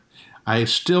for it, I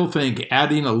still think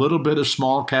adding a little bit of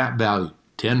small cap value,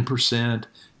 10%,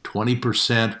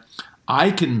 20%.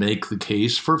 I can make the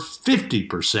case for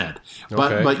 50%,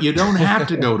 but Okay. but you don't have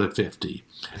to go to 50.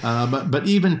 But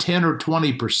even 10 or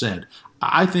 20%,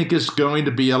 I think is going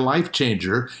to be a life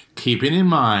changer, keeping in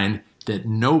mind that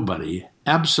nobody,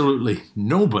 absolutely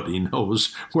nobody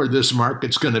knows where this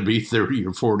market's going to be 30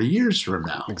 or 40 years from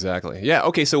now. Exactly. Yeah.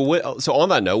 Okay. So on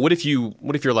that note, what if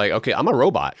you're like, okay, I'm a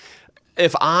robot.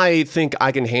 If I think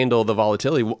I can handle the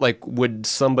volatility, like, would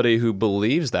somebody who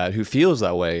believes that, who feels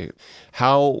that way,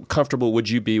 how comfortable would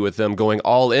you be with them going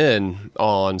all in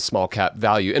on small cap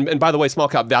value? And by the way, small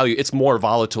cap value, it's more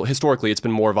volatile. Historically, it's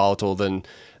been more volatile than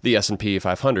the S&P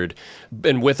 500.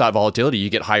 And with that volatility, you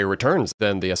get higher returns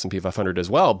than the S&P 500 as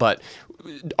well. But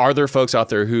are there folks out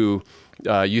there who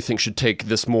you think should take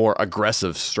this more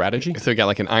aggressive strategy? So they got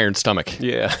like an iron stomach.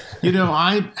 Yeah. You know,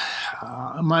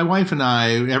 my wife and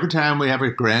I, every time we have a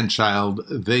grandchild,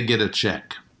 they get a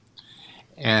check.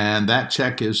 And that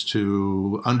check is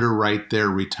to underwrite their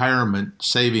retirement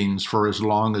savings for as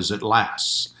long as it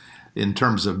lasts, in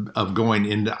terms of going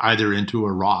into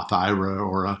a Roth IRA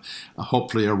or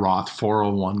hopefully a Roth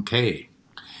 401k.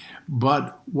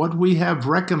 But what we have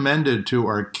recommended to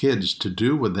our kids to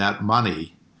do with that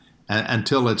money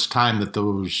until it's time that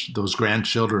those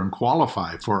grandchildren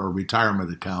qualify for a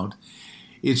retirement account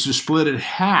is to split it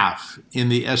half in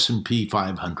the S&P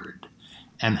 500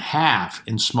 and half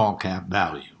in small cap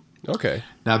value. Okay.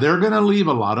 Now, they're going to leave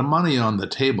a lot of money on the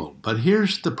table, but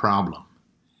here's the problem.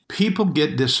 People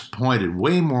get disappointed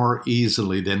way more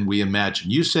easily than we imagine.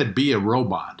 You said be a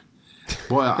robot.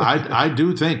 Boy, I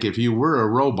do think if you were a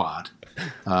robot,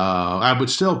 I would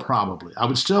still probably,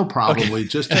 okay,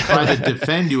 just to try to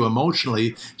defend you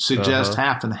emotionally, suggest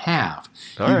half and half.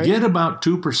 All you right. get about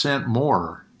 2%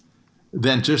 more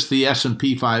than just the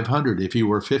S&P 500 if you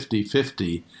were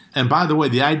 50-50. And by the way,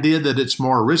 the idea that it's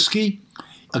more risky,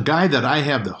 a guy that I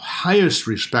have the highest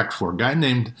respect for, a guy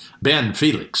named Ben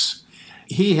Felix,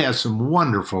 he has some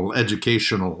wonderful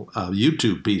educational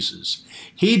YouTube pieces.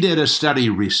 He did a study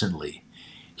recently.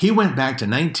 He went back to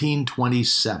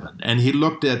 1927 and he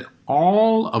looked at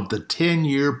all of the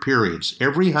 10-year periods,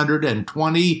 every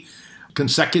 120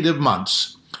 consecutive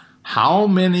months. How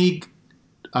many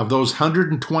of those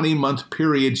 120-month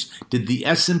periods did the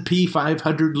S&P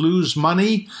 500 lose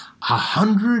money?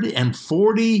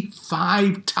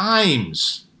 145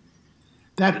 times.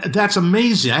 That's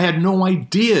amazing. I had no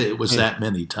idea it was that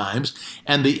many times.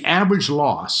 And the average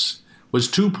loss was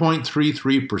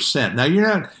 2.33%.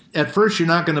 Now, at first you're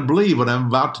not going to believe what I'm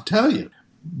about to tell you.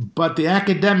 But the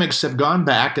academics have gone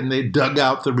back and they dug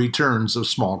out the returns of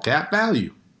small cap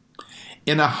value.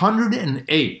 In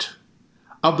 108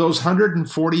 of those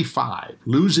 145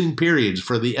 losing periods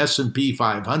for the S&P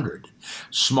 500,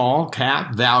 small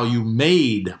cap value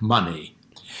made money.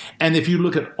 And if you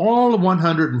look at all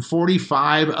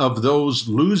 145 of those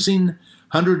losing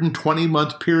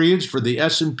 120-month periods for the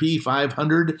S&P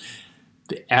 500,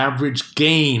 the average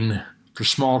gain for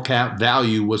small cap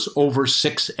value was over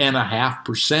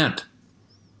 6.5%.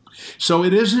 So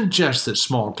it isn't just that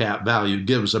small cap value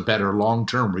gives a better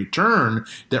long-term return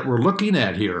that we're looking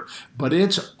at here, but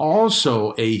it's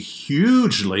also a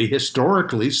hugely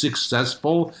historically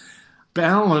successful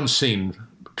balancing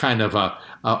kind of a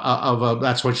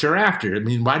that's what you're after. I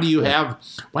mean, why do you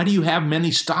have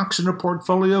many stocks in a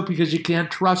portfolio? Because you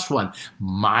can't trust one.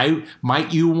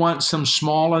 Might you want some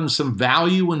small and some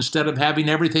value instead of having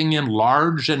everything in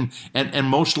large and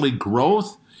mostly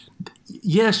growth?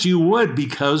 Yes, you would,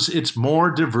 because it's more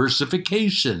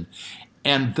diversification.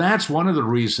 And that's one of the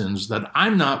reasons that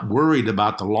I'm not worried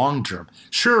about the long term.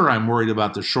 Sure, I'm worried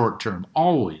about the short term,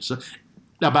 always,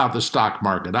 about the stock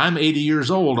market. I'm 80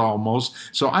 years old almost,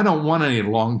 so I don't want any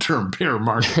long-term bear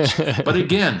markets. But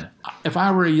again, if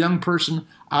I were a young person,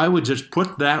 I would just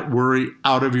put that worry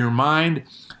out of your mind,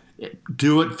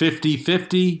 do it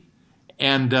 50-50,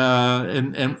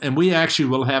 and we actually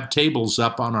will have tables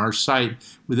up on our site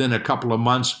within a couple of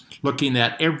months looking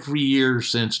at every year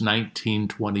since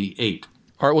 1928.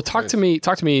 All right. Well, talk to me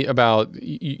about,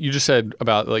 you just said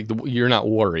about like you're not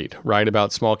worried, right,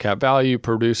 about small cap value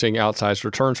producing outsized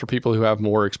returns for people who have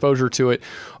more exposure to it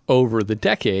over the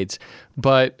decades.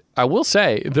 But I will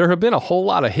say there have been a whole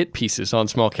lot of hit pieces on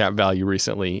small cap value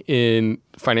recently in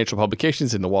financial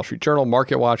publications, in the Wall Street Journal,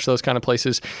 Market Watch, those kind of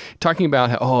places, talking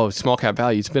about how, small cap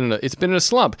value, it's been in a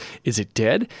slump. Is it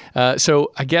dead?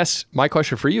 So I guess my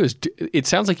question for you is, it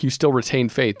sounds like you still retain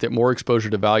faith that more exposure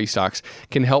to value stocks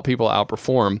can help people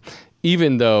outperform,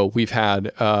 even though we've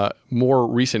had more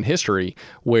recent history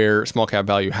where small cap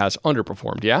value has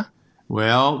underperformed. Yeah?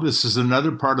 Well, this is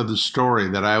another part of the story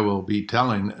that I will be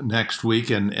telling next week,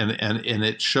 and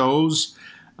it shows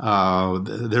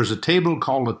there's a table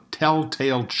called a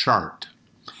telltale chart.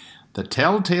 The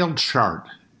telltale chart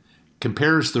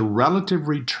compares the relative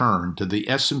return to the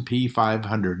S&P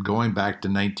 500 going back to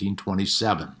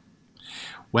 1927.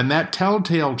 When that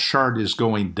telltale chart is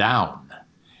going down,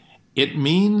 it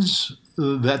means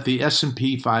that the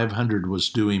S&P 500 was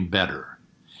doing better.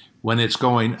 When it's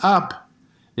going up,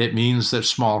 it means that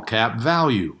small cap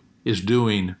value is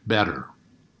doing better.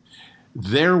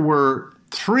 There were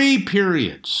 3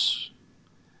 periods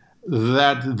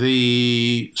that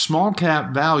the small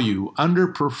cap value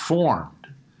underperformed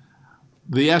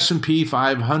the S&P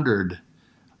 500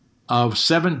 of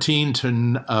 17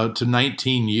 to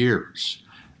 19 years.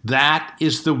 That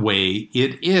is the way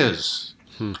it is.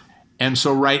 And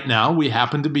so right now we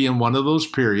happen to be in one of those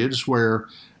periods where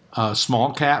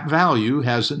small cap value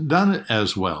hasn't done it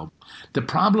as well. The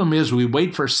problem is we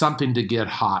wait for something to get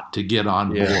hot to get on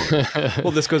board.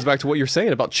 Well, this goes back to what you're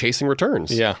saying about chasing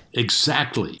returns. Yeah.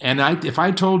 Exactly. And if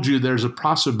I told you there's a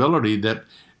possibility that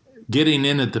getting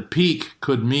in at the peak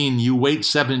could mean you wait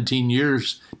 17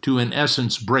 years to, in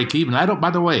essence, break even. By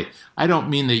the way, I don't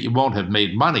mean that you won't have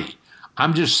made money.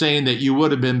 I'm just saying that you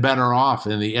would have been better off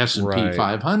in the S&P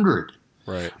 500.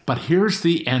 Right. But here's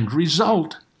the end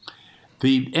result.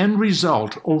 The end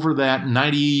result over that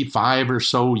 95 or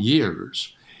so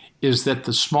years is that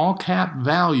the small cap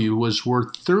value was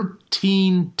worth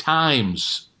 13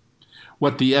 times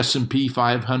what the S&P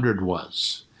 500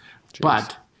 was. Jeez.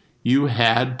 But you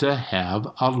had to have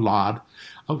a lot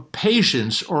of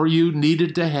patience, or you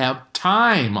needed to have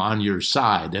time on your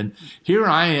side. And here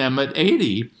I am at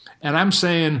 80, and I'm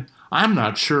saying, I'm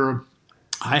not sure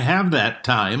I have that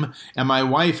time. And my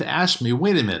wife asked me,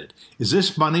 wait a minute, is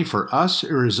this money for us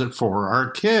or is it for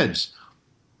our kids?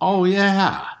 Oh,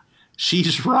 yeah,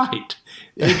 she's right.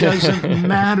 It doesn't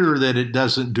matter that it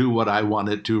doesn't do what I want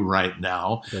it to right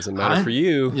now. Doesn't matter for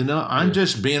you. I'm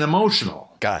just being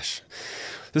emotional. Gosh.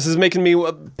 This is making me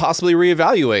possibly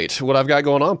reevaluate what I've got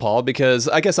going on, Paul, because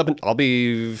I guess I'll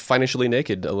be financially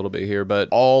naked a little bit here, but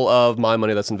all of my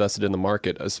money that's invested in the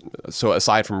market, so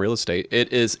aside from real estate,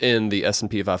 it is in the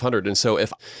S&P 500. And so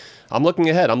if I'm looking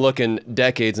ahead, I'm looking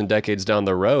decades and decades down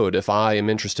the road, if I am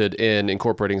interested in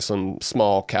incorporating some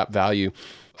small cap value,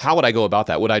 how would I go about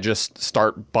that? Would I just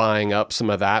start buying up some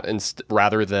of that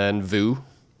rather than VU,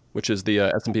 which is the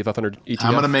S&P 500 ETF?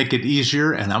 I'm going to make it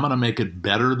easier, and I'm going to make it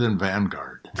better than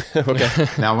Vanguard. Okay.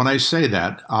 Now, when I say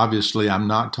that, obviously I'm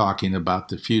not talking about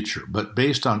the future, but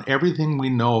based on everything we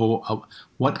know of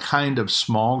what kind of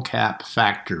small cap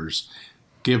factors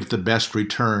give the best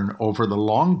return over the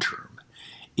long term,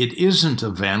 it isn't a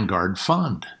Vanguard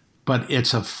fund, but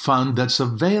it's a fund that's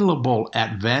available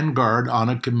at Vanguard on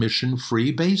a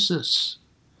commission-free basis.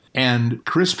 And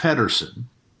Chris Pedersen,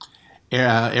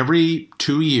 every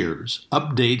 2 years,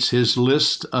 updates his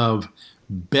list of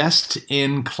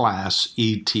best-in-class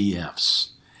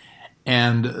ETFs.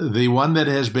 And the one that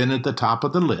has been at the top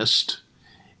of the list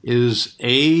is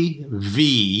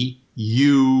AVUV,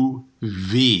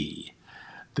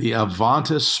 the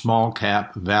Avantis Small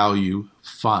Cap Value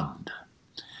Fund.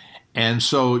 And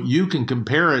so you can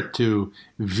compare it to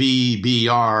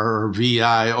VBR or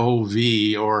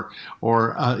VIOV or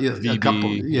a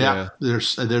couple. Yeah.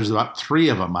 There's about 3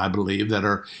 of them, I believe, that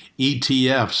are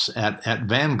ETFs at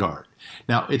Vanguard.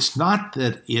 Now, it's not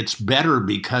that it's better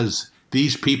because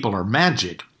these people are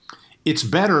magic. It's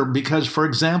better because, for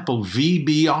example,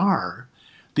 VBR,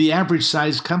 the average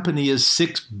size company is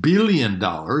 $6 billion,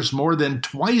 more than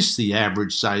twice the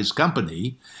average size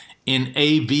company in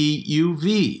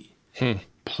AVUV.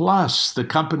 Plus, the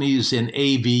companies in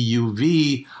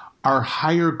AVUV are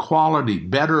higher quality,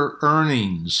 better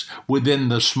earnings within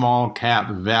the small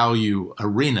cap value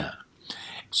arena.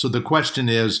 So the question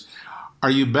is, are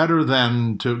you better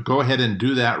than to go ahead and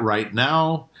do that right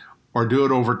now or do it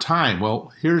over time?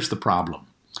 Well, here's the problem.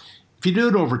 If you do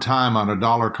it over time on a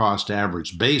dollar cost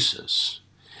average basis,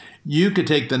 you could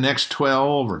take the next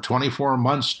 12 or 24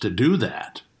 months to do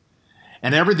that,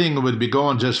 and everything would be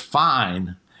going just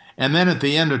fine. And then at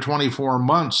the end of 24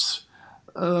 months,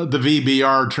 the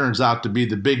VBR turns out to be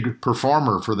the big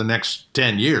performer for the next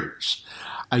 10 years.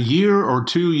 A year or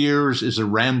 2 years is a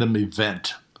random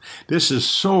event. This is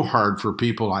so hard for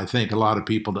people, I think, a lot of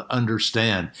people to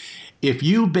understand. If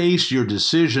you base your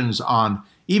decisions on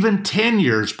even 10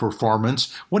 years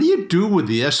performance, what do you do with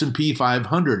the S&P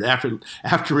 500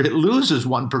 after it loses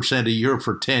 1% a year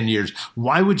for 10 years?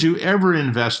 Why would you ever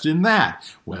invest in that?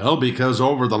 Well, because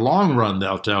over the long run,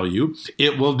 they'll tell you,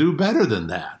 it will do better than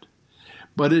that.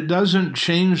 But it doesn't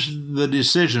change the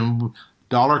decision.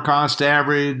 Dollar cost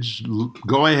average,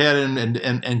 go ahead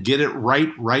and get it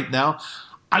right now.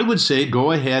 I would say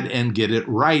go ahead and get it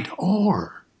right.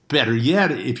 Or better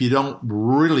yet, if you don't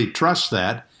really trust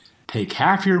that, take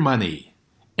half your money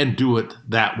and do it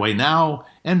that way now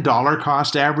and dollar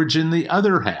cost average in the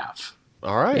other half.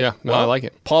 All right. Yeah, well, I like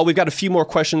it. Paul, we've got a few more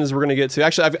questions we're going to get to.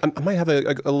 Actually, I might have a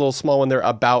little small one there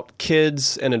about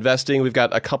kids and investing. We've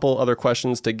got a couple other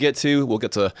questions to get to. We'll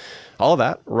get to all of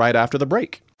that right after the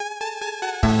break.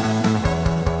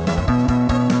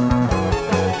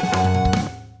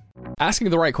 Asking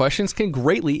the right questions can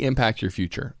greatly impact your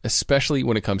future, especially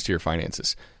when it comes to your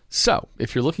finances. So,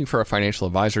 if you're looking for a financial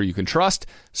advisor you can trust,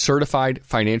 certified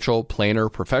financial planner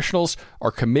professionals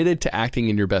are committed to acting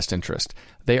in your best interest.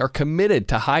 They are committed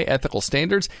to high ethical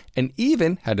standards and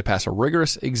even had to pass a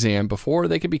rigorous exam before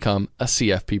they could become a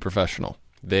CFP professional.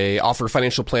 They offer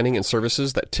financial planning and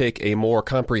services that take a more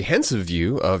comprehensive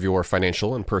view of your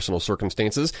financial and personal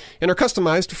circumstances and are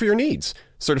customized for your needs.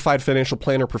 Certified financial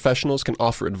planner professionals can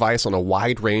offer advice on a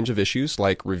wide range of issues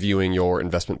like reviewing your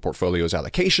investment portfolio's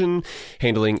allocation,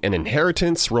 handling an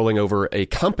inheritance, rolling over a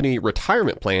company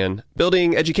retirement plan,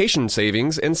 building education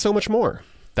savings, and so much more.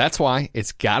 That's why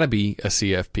it's got to be a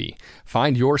CFP.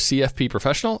 Find your CFP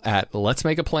professional at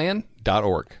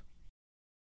letsmakeaplan.org.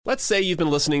 Let's say you've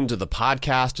been listening to the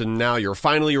podcast and now you're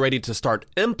finally ready to start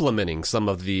implementing some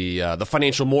of the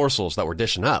financial morsels that we're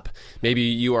dishing up. Maybe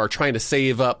you are trying to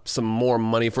save up some more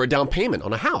money for a down payment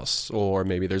on a house, or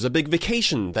maybe there's a big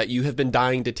vacation that you have been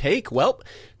dying to take. Well,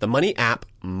 the money app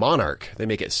Monarch. They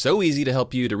make it so easy to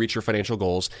help you to reach your financial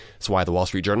goals. That's why the Wall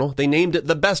Street Journal, they named it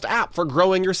the best app for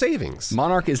growing your savings.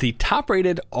 Monarch is the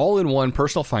top-rated all-in-one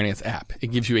personal finance app.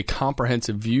 It gives you a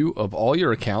comprehensive view of all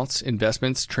your accounts,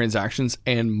 investments, transactions,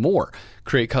 and more.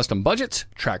 Create custom budgets,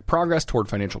 track progress toward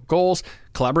financial goals,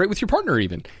 collaborate with your partner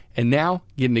even. And now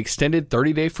get an extended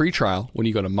 30-day free trial when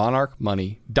you go to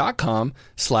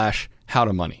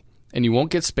monarchmoney.com/howtomoney. And you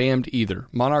won't get spammed either.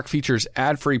 Monarch features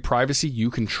ad-free privacy you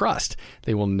can trust.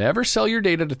 They will never sell your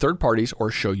data to third parties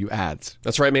or show you ads.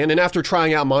 That's right, man. And after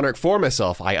trying out Monarch for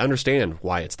myself, I understand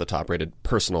why it's the top-rated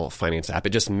personal finance app. It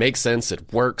just makes sense.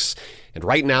 It works. And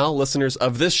right now, listeners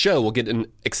of this show will get an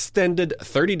extended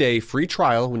 30-day free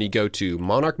trial when you go to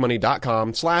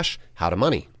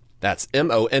monarchmoney.com/howtomoney. That's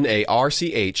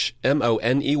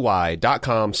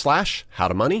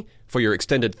monarchmoney.com/howtomoney for your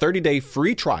extended 30-day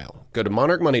free trial. Go to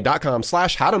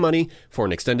monarchmoney.com/howtomoney for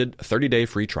an extended 30-day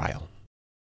free trial.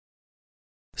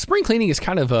 Spring cleaning is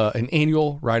kind of an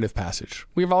annual rite of passage.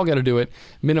 We've all got to do it,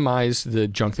 minimize the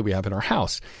junk that we have in our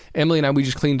house. Emily and I, we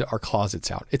just cleaned our closets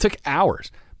out. It took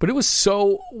hours, but it was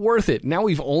so worth it. Now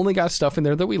we've only got stuff in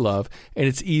there that we love, and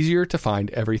it's easier to find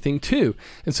everything too.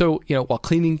 And so, while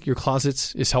cleaning your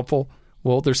closets is helpful,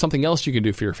 well, there's something else you can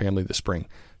do for your family this spring.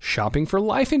 Shopping for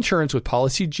life insurance with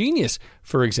Policy Genius,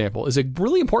 for example, is a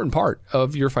really important part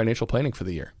of your financial planning for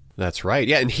the year. That's right.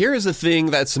 Yeah, and here is the thing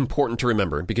that's important to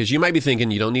remember, because you might be thinking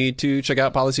you don't need to check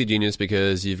out Policy Genius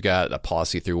because you've got a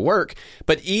policy through work.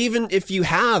 But even if you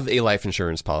have a life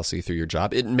insurance policy through your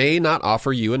job, it may not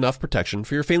offer you enough protection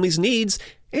for your family's needs,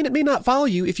 and it may not follow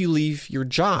you if you leave your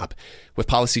job. With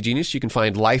Policy Genius, you can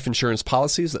find life insurance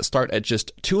policies that start at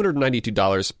just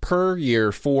 $292 per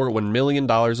year for $1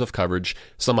 million of coverage.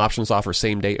 Some options offer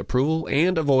same-day approval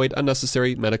and avoid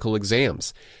unnecessary medical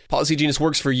exams. Policy Genius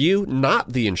works for you,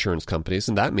 not the insurance companies,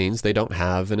 and that means they don't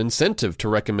have an incentive to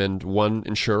recommend one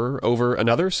insurer over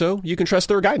another, so you can trust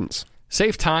their guidance.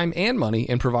 Save time and money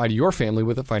and provide your family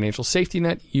with a financial safety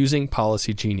net using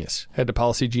Policy Genius. Head to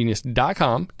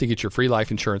policygenius.com to get your free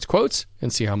life insurance quotes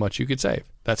and see how much you could save.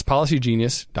 That's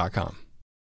policygenius.com.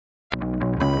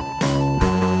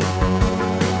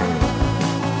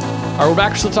 All right, we're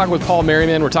back. We're still talking with Paul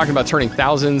Merriman. We're talking about turning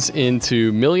thousands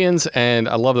into millions, and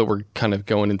I love that we're kind of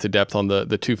going into depth on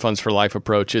the two funds for life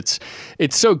approach. It's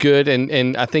so good,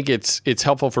 and I think it's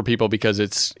helpful for people because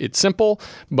it's simple,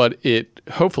 but it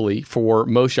hopefully for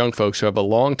most young folks who have a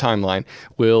long timeline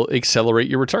will accelerate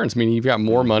your returns, meaning you've got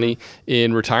more money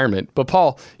in retirement. But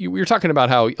Paul, you're talking about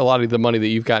how a lot of the money that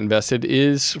you've got invested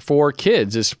is for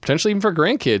kids, is potentially even for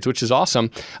grandkids, which is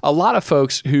awesome. A lot of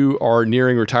folks who are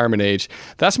nearing retirement age,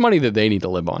 that's money that they need to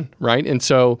live on, right? And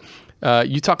so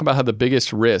you talk about how the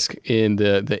biggest risk in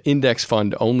the index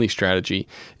fund only strategy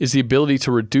is the ability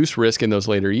to reduce risk in those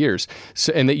later years.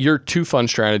 So, and that your two fund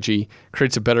strategy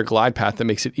creates a better glide path that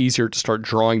makes it easier to start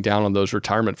drawing down on those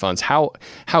retirement funds. How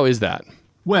is that?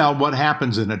 Well, what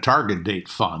happens in a target date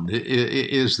fund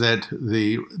is that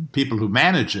the people who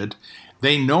manage it,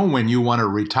 they know when you want to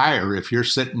retire if you're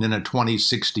sitting in a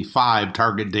 2065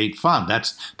 target date fund.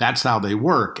 That's how they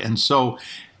work. And so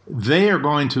they are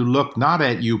going to look not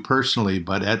at you personally,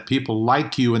 but at people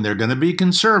like you, and they're going to be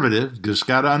conservative. Just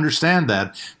got to understand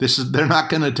that. They're not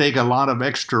going to take a lot of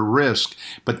extra risk,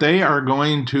 but they're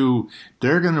going to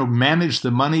manage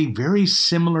the money very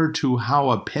similar to how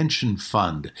a pension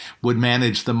fund would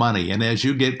manage the money. And as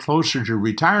you get closer to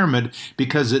retirement,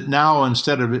 because it now,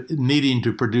 instead of needing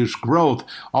to produce growth,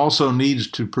 also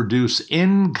needs to produce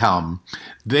income,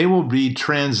 they will be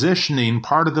transitioning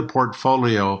part of the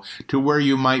portfolio to where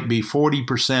you might be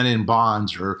 40% in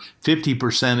bonds or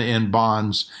 50% in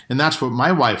bonds. And that's what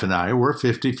my wife and I were,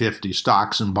 50-50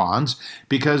 stocks and bonds,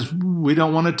 because we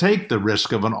don't want to take the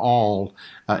risk of an all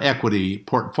equity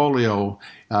portfolio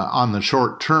on the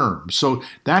short term. So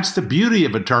that's the beauty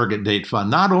of a target date fund.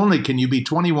 Not only can you be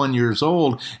 21 years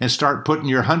old and start putting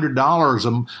your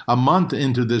 $100 a month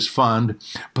into this fund,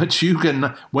 but you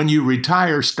can, when you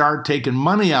retire, start taking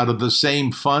money out of the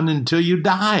same fund until you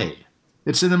die.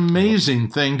 It's an amazing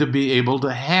thing to be able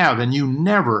to have, and you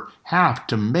never have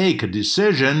to make a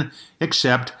decision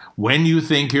except when you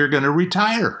think you're going to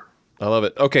retire. I love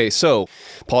it. Okay, so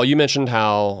Paul, you mentioned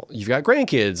how you've got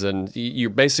grandkids, and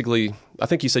you're basically, I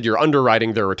think you said you're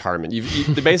underwriting their retirement.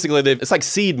 It's like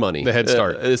seed money, the head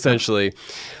start, essentially.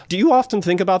 Do you often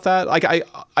think about that? Like, I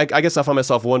guess I find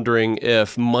myself wondering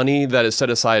if money that is set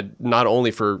aside not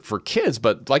only for kids,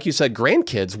 but like you said,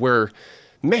 grandkids, where,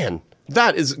 man,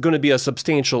 that is going to be a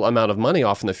substantial amount of money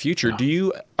off in the future.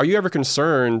 Are you ever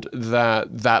concerned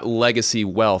that legacy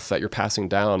wealth that you're passing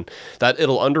down, that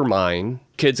it'll undermine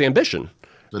kids' ambition?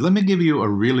 But let me give you a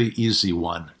really easy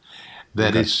one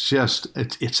that is just,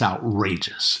 it's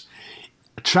outrageous.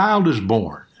 A child is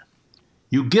born.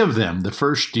 You give them the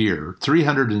first year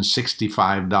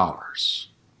 $365,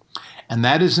 and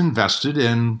that is invested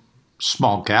in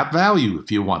small cap value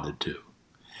if you wanted to.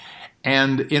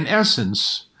 And in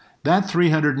essence, that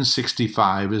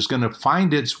 $365 is going to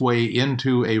find its way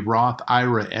into a Roth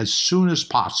IRA as soon as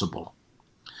possible.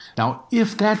 Now,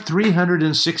 if that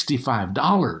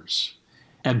 $365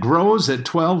 grows at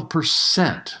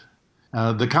 12%,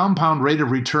 the compound rate of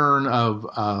return of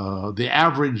the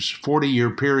average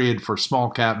 40-year period for small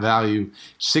cap value,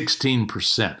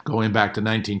 16%, going back to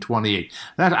 1928.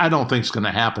 That I don't think is going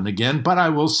to happen again, but I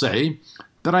will say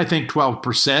that I think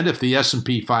 12%, if the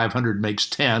S&P 500 makes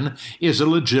 10, is a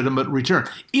legitimate return.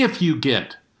 If you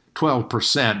get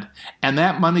 12% and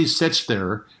that money sits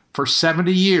there for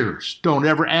 70 years, don't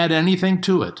ever add anything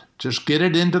to it, just get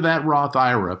it into that Roth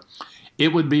IRA, it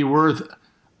would be worth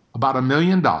about $1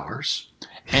 million.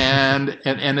 And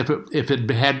if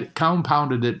it had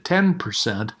compounded at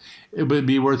 10%, it would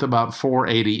be worth about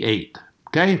 $488,000.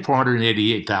 Okay,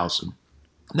 $488,000.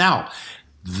 Now,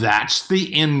 that's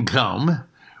the income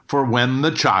for when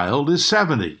the child is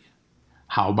 70.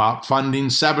 How about funding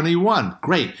 71?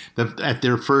 Great. At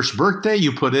their first birthday,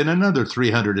 you put in another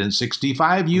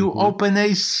 $365. You open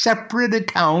a separate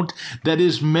account that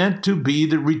is meant to be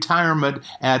the retirement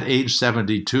at age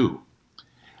 72.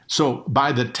 So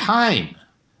by the time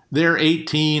they're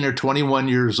 18 or 21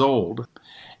 years old,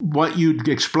 what you'd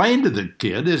explain to the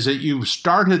kid is that you've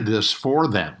started this for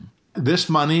them. This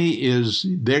money is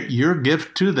your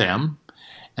gift to them.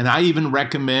 And I even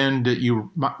recommend that you,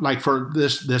 like for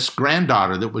this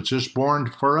granddaughter that was just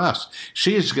born for us,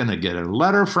 she's going to get a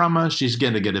letter from us. She's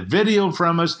going to get a video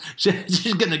from us.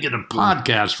 She's going to get a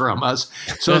podcast from us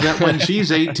so that when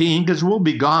she's 18, because we'll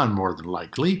be gone more than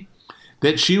likely,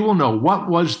 that she will know what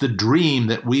was the dream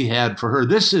that we had for her.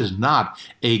 This is not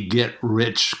a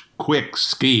get-rich-quick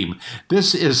scheme.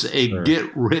 This is a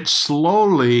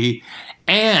get-rich-slowly,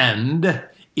 and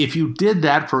if you did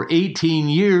that for 18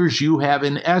 years, you have,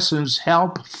 in essence,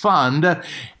 helped fund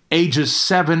ages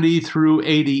 70 through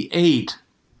 88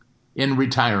 in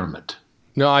retirement.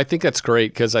 No, I think that's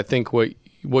great, because I think what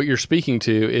you're speaking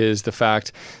to is the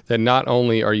fact that not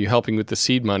only are you helping with the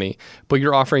seed money, but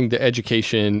you're offering the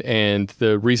education and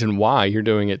the reason why you're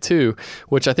doing it too,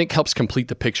 which I think helps complete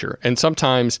the picture. And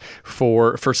sometimes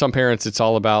for some parents, it's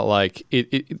all about like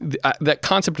that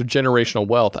concept of generational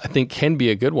wealth, I think can be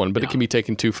a good one, but it can be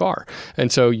taken too far.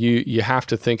 And so you have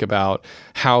to think about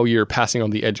how you're passing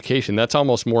on the education. That's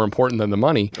almost more important than the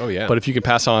money. Oh yeah. But if you can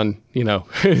pass on,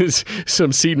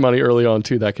 some seed money early on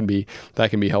too, that can be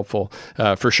helpful.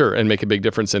 For sure, and make a big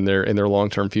difference in their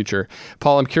long-term future.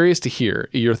 Paul, I'm curious to hear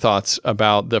your thoughts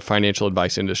about the financial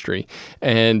advice industry.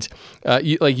 And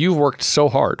you've worked so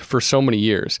hard for so many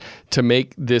years to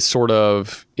make this sort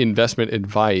of investment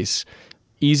advice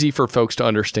easy for folks to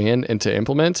understand and to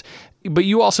implement. But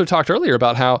you also talked earlier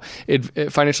about how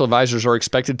financial advisors are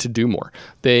expected to do more.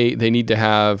 They need to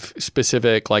have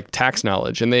specific tax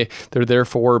knowledge, and they're there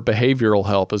for behavioral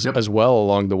help as well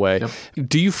along the way. Yep.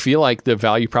 Do you feel like the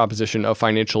value proposition of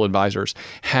financial advisors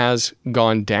has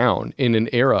gone down in an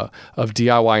era of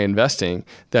DIY investing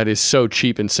that is so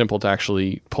cheap and simple to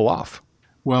actually pull off?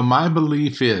 Well, my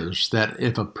belief is that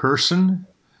if a person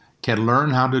can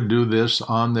learn how to do this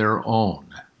on their own,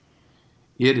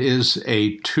 it is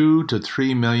a $2 to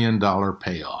 $3 million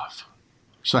payoff.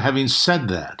 So having said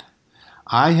that,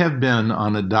 I have been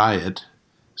on a diet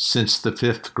since the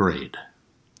 5th grade.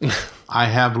 I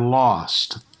have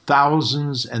lost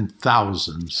thousands and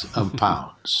thousands of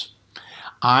pounds.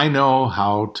 I know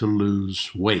how to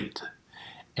lose weight.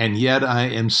 And yet I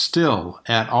am still,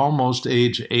 at almost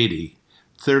age 80,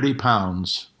 30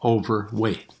 pounds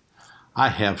overweight. I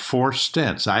have 4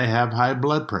 stents. I have high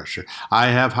blood pressure. I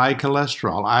have high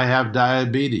cholesterol. I have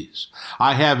diabetes.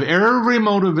 I have every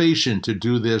motivation to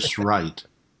do this right.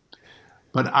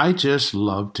 But I just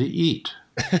love to eat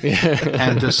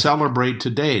and to celebrate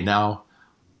today. Now,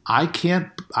 I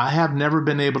have never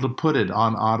been able to put it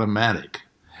on automatic.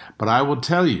 But I will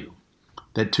tell you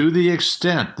that to the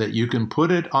extent that you can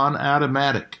put it on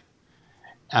automatic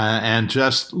and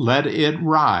just let it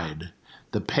ride,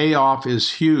 the payoff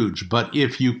is huge. But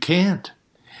if you can't,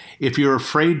 if you're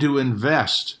afraid to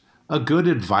invest, a good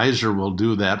advisor will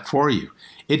do that for you.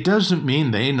 It doesn't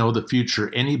mean they know the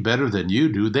future any better than you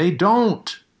do. They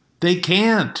don't. They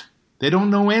can't. They don't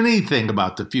know anything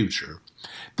about the future.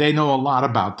 They know a lot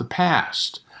about the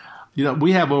past.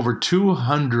 We have over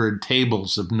 200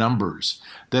 tables of numbers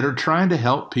that are trying to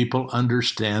help people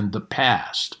understand the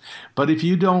past. But if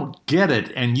you don't get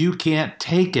it and you can't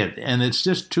take it and it's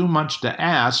just too much to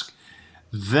ask,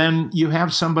 then you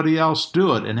have somebody else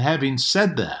do it. And having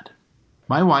said that,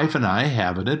 my wife and I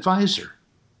have an advisor.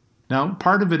 Now,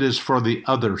 part of it is for the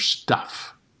other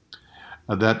stuff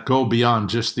that go beyond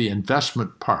just the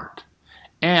investment part.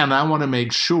 And I want to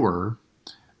make sure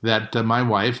that my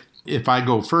wife, if I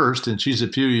go first and she's a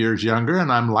few years younger,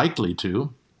 and I'm likely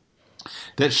to,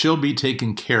 that she'll be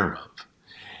taken care of.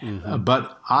 Mm-hmm.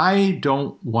 But I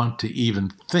don't want to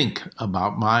even think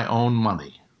about my own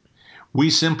money. We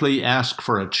simply ask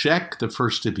for a check the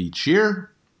first of each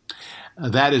year.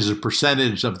 That is a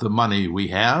percentage of the money we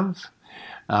have.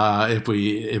 If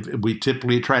we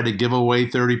typically try to give away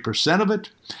 30% of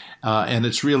it, and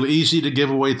it's real easy to give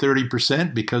away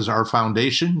 30% because our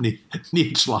foundation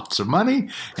needs lots of money,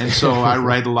 and so I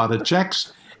write a lot of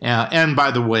checks. And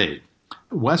by the way,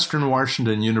 Western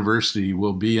Washington University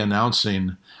will be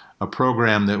announcing a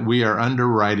program that we are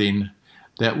underwriting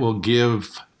that will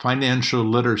give financial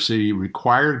literacy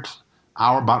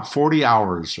about 40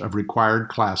 hours of required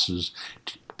classes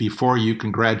before you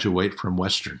can graduate from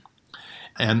Western.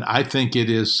 And I think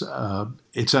it's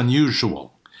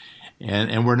unusual.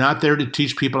 And we're not there to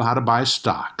teach people how to buy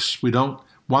stocks. We don't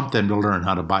want them to learn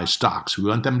how to buy stocks. We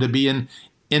want them to be in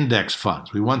index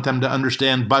funds. We want them to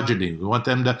understand budgeting. We want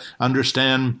them to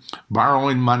understand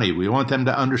borrowing money. We want them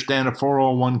to understand a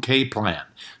 401k plan.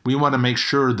 We want to make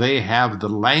sure they have the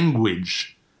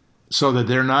language so that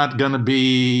they're not going to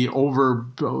be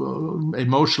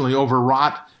emotionally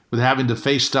overwrought with having to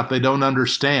face stuff they don't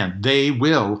understand. They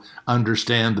will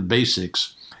understand the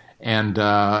basics. And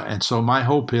so my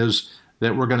hope is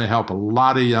that we're going to help a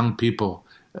lot of young people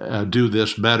do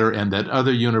this better, and that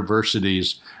other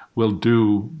universities will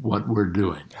do what we're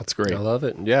doing. That's great. I love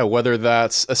it. Yeah, whether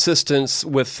that's assistance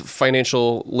with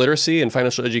financial literacy and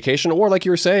financial education, or like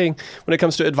you were saying, when it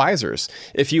comes to advisors,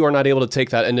 if you are not able to take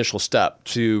that initial step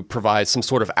to provide some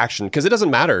sort of action, because it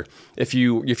doesn't matter if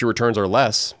your returns are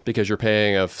less because you're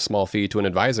paying a small fee to an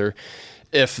advisor.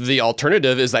 If the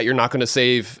alternative is that you're not going to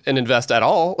save and invest at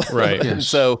all. Right. Yes.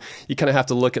 So you kind of have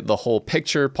to look at the whole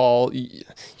picture. Paul,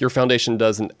 your foundation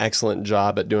does an excellent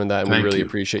job at doing that, and we really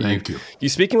appreciate you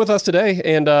speaking with us today.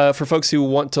 And for folks who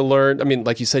want to learn, I mean,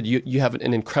 like you said, you have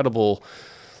an incredible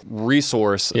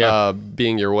resource,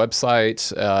 being your website,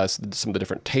 some of the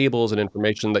different tables and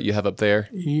information that you have up there.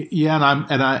 Yeah,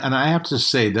 and I have to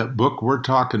say that book, we're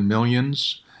talking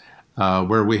millions,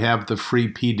 where we have the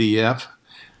free PDF.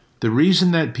 The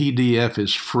reason that PDF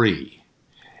is free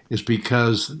is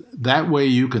because that way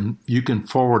you can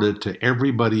forward it to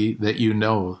everybody that you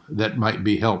know that might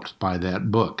be helped by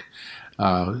that book.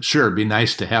 Sure, it'd be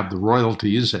nice to have the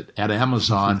royalties at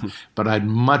Amazon, but I'd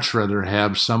much rather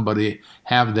have somebody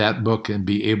have that book and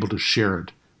be able to share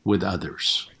it with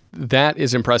others. That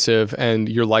is impressive, and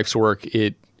your life's work,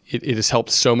 it it has helped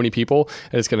so many people,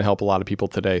 and it's going to help a lot of people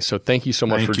today. So thank you so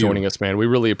much for joining us, man. We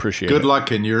really appreciate it. Good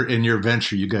luck in your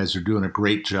venture. You guys are doing a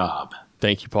great job.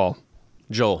 Thank you, Paul.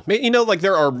 Joel, like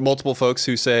there are multiple folks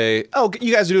who say, oh,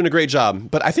 you guys are doing a great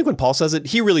job. But I think when Paul says it,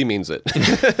 he really means it.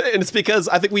 And it's because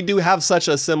I think we do have such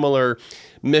a similar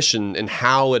mission in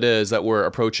how it is that we're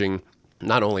approaching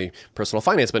not only personal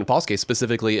finance, but in Paul's case,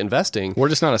 specifically investing. We're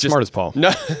just not as smart as Paul.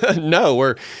 No,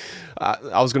 we're...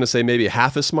 I was going to say maybe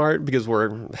half as smart because we're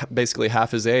basically half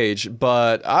his age,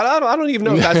 but I don't even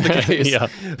know if that's the case. Yeah.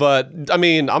 But I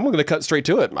mean, I'm going to cut straight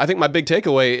to it. I think my big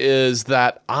takeaway is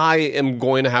that I am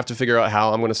going to have to figure out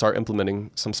how I'm going to start implementing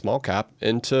some small cap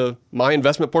into my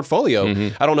investment portfolio.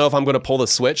 I don't know if I'm going to pull the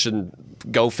switch and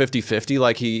go 50-50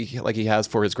 like he has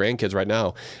for his grandkids right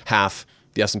now. Half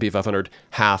the S&P 500,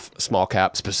 half small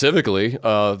cap, specifically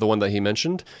the one that he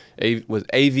mentioned was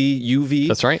AVUV.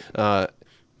 That's right.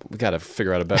 We got to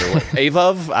figure out a better way.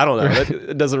 AVUV? I don't know.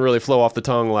 It doesn't really flow off the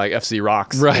tongue like FC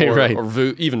Rocks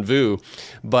or even VU.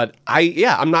 But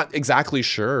I'm not exactly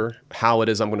sure how it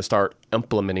is I'm going to start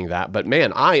implementing that. But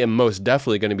man, I am most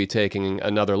definitely going to be taking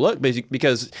another look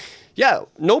because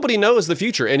nobody knows the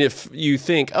future. And if you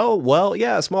think, oh, well,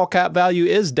 small cap value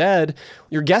is dead,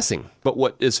 you're guessing. But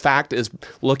what is fact is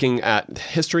looking at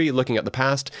history, looking at the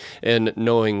past, and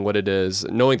knowing what it is,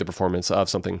 knowing the performance of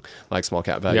something like small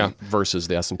cap value versus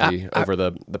the S&P over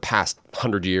the past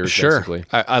 100 years, basically.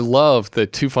 I love the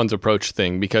two funds approach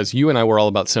thing because you and I were all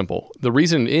about simple. The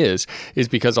reason is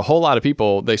because a whole lot of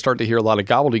people, they start to hear a lot of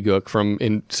gobbledygook from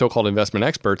so-called investment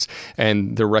experts,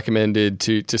 and they're recommended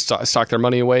to stock their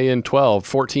money away in 12,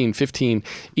 14, 15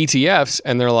 ETFs,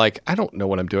 and they're like, I don't know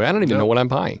what I'm doing. I don't even know what I'm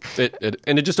buying.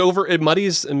 It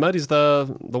muddies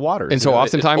the waters. And so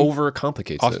oftentimes it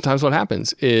overcomplicates it. Oftentimes what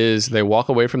happens is they walk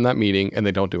away from that meeting and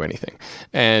they don't do anything.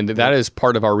 And that is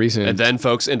part of our reason. And then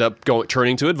folks end up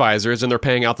turning to advisors and they're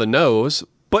paying out the nose.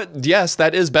 But yes,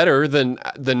 that is better than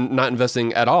not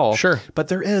investing at all. Sure. But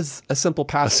there is a simple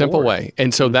path A simple forward. way.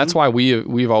 And so that's why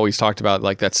we've always talked about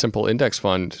like that simple index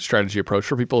fund strategy approach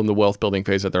for people in the wealth building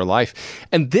phase of their life.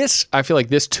 And I feel like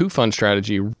this two fund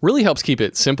strategy really helps keep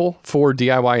it simple for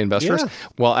DIY investors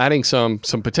while adding some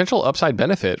potential upside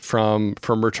benefit from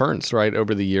returns right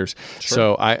over the years. Sure.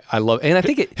 So I love, and I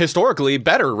think it historically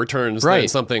better returns than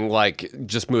something like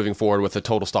just moving forward with a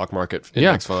total stock market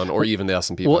index fund or even the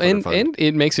S&P 500 fund. And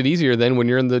it makes it easier then when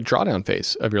you're in the drawdown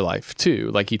phase of your life too,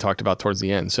 like he talked about towards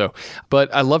the end. So,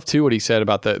 but I love too what he said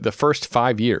about the first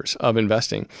 5 years of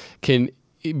investing can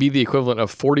be the equivalent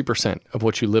of 40% of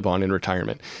what you live on in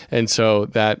retirement. And so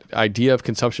that idea of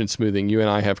consumption smoothing, you and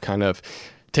I have kind of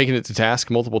taken it to task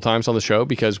multiple times on the show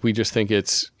because we just think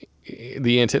it's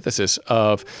the antithesis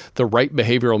of the right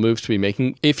behavioral moves to be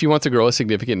making if you want to grow a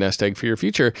significant nest egg for your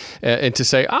future and to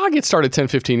say, I'll get started 10,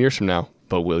 15 years from now.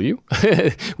 But will you?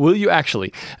 Will you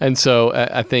actually? And so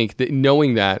I think that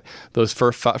knowing that those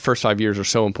first 5 years are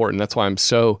so important. That's why I'm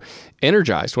so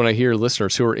energized when I hear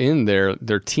listeners who are in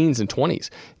their teens and 20s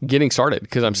getting started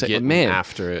because I'm saying, man,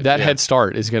 after it, that head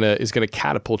start is gonna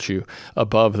catapult you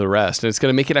above the rest, and it's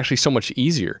gonna make it actually so much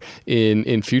easier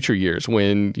in future years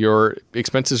when your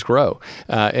expenses grow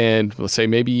and let's say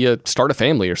maybe you start a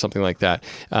family or something like that.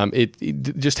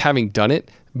 Just having done it.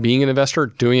 Being an investor,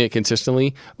 doing it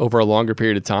consistently over a longer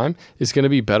period of time is going to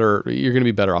be better. You're going to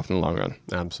be better off in the long run.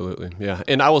 Absolutely. Yeah.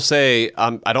 And I will say,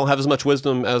 I don't have as much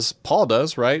wisdom as Paul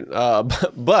does, right?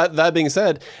 But that being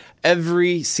said,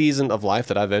 every season of life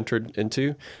that I've entered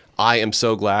into, I am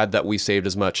so glad that we saved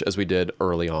as much as we did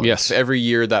early on. Yes. Every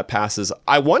year that passes,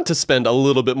 I want to spend a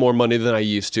little bit more money than I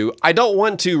used to. I don't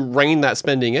want to rein that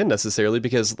spending in necessarily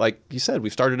because, like you said,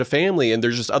 we've started a family and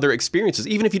there's just other experiences.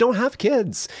 Even if you don't have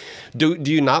kids, do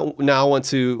you not now want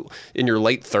to, in your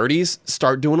late 30s,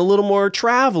 start doing a little more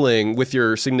traveling with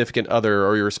your significant other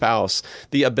or your spouse?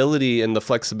 The ability and the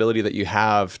flexibility that you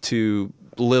have to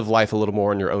live life a little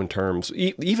more on your own terms.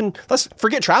 Even let's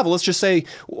forget travel. Let's just say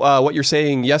what you're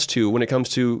saying yes to when it comes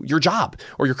to your job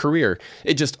or your career.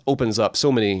 It just opens up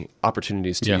so many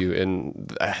opportunities to you,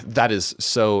 and that is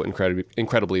so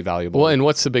incredibly valuable. Well, and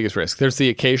what's the biggest risk? There's the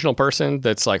occasional person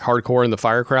that's like hardcore in the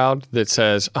fire crowd that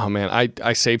says, "Oh man,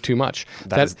 I saved too much."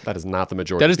 That is not the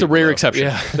majority. That is the rare exception.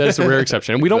 Yeah. That is the rare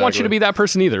exception, and we don't want you to be that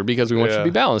person either because we want you to be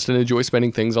balanced and enjoy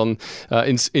spending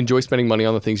enjoy spending money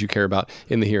on the things you care about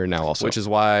in the here and now. Also, which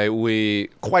is why we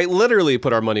quite literally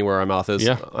put our money where our mouth is.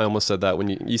 Yeah. I almost said that when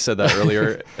you said that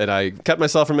earlier, and I cut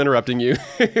myself from interrupting you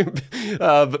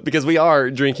because we are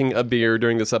drinking a beer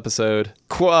during this episode.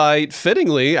 Quite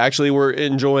fittingly, actually, we're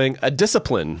enjoying a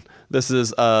discipline This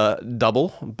is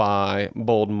Double by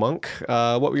Bold Monk.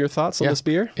 What were your thoughts on this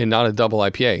beer? And not a double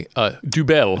IPA.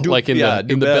 Dubel, like in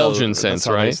the Belgian sense,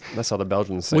 right? That's how the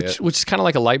Belgians say it. Which is kind of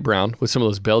like a light brown with some of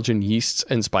those Belgian yeasts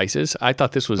and spices. I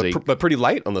thought this was but pretty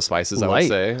light on the spices, I would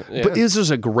say. Yeah. But this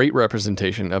is a great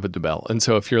representation of a Dubel. And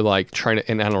so if you're like trying to,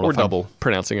 and I don't know if double. I'm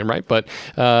pronouncing it right, but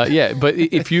but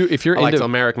if you're I like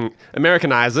to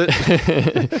Americanize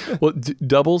it. Well,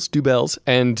 doubles, Dubels,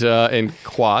 and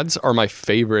quads are my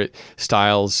favorite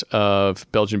styles of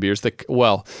Belgian beers.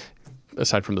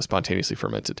 Aside from the spontaneously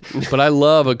fermented. But I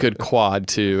love a good quad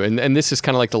too. And this is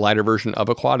kind of like the lighter version of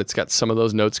a quad. It's got some of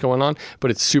those notes going on,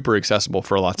 but it's super accessible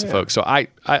for lots of folks. So I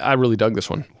really dug this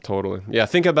one. Totally. Yeah,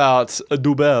 think about a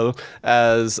Dubel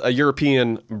as a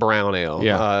European brown ale.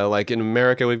 Yeah. Like in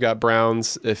America, we've got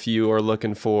browns. If you are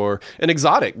looking for an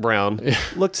exotic brown,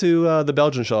 look to the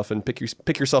Belgian shelf and pick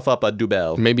yourself up a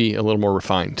Dubel. Maybe a little more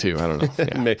refined too. I don't know.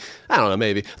 Yeah. I don't know.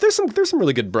 Maybe there's some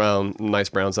really good nice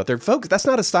browns out there, folks. That's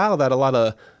not a style that a lot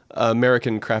of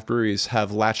American craft breweries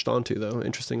have latched onto, though.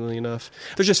 Interestingly enough,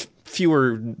 there's just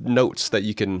fewer notes that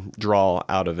you can draw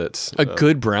out of it. A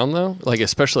good brown, though,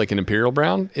 especially like an imperial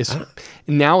brown, is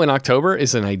now in October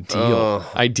is an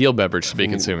ideal beverage to be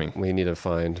consuming. We need to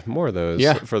find more of those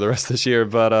for the rest of this year.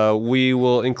 But we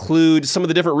will include some of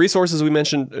the different resources we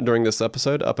mentioned during this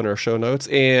episode up in our show notes.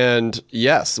 And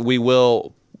yes, we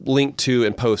will link to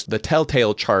and post the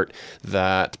telltale chart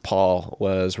that Paul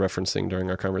was referencing during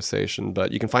our conversation.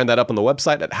 But you can find that up on the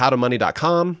website at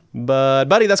howtomoney.com. But,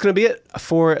 buddy, that's going to be it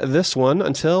for this one.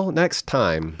 Until next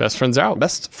time. Best friends out.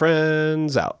 Best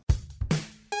friends out.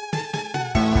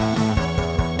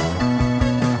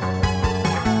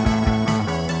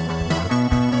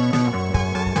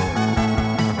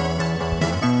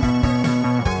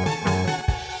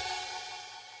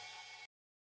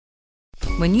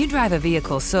 When you drive a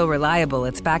vehicle so reliable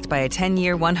it's backed by a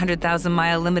 10-year,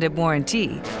 100,000-mile limited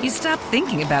warranty, you stop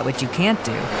thinking about what you can't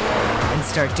do and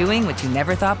start doing what you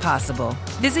never thought possible.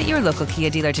 Visit your local Kia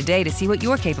dealer today to see what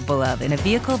you're capable of in a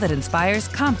vehicle that inspires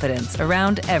confidence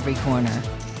around every corner.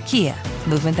 Kia,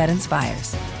 movement that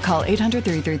inspires. Call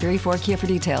 800-333-4KIA for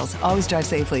details. Always drive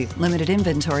safely. Limited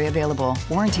inventory available.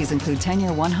 Warranties include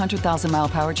 10-year 100,000-mile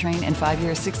powertrain and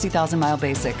 5-year 60,000-mile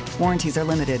basic. Warranties are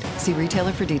limited. See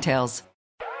retailer for details.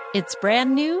 It's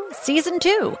brand new, Season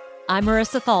 2. I'm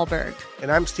Marissa Thalberg.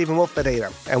 And I'm Stephen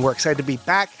Wolf-Bedeta. And we're excited to be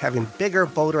back having bigger,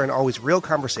 bolder, and always real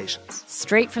conversations.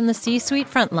 Straight from the C-suite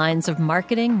front lines of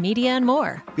marketing, media, and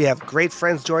more. We have great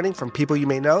friends joining from people you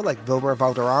may know, like Wilmer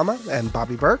Valderrama and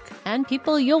Bobby Burke. And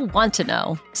people you'll want to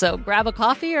know. So grab a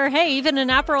coffee or, hey, even an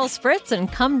Aperol Spritz and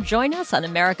come join us on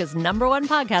America's #1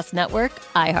 podcast network,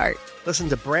 iHeart. Listen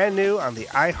to Brand New on the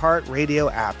iHeart Radio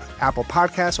app, Apple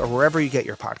Podcasts, or wherever you get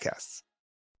your podcasts.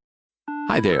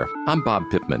 Hi there, I'm Bob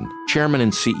Pittman, Chairman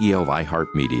and CEO of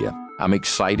iHeartMedia. I'm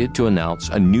excited to announce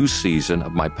a new season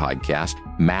of my podcast,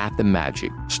 Math and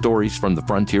Magic, Stories from the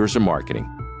Frontiers of Marketing.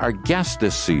 Our guests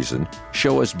this season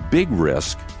show us big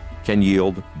risk can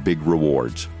yield big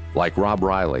rewards, like Rob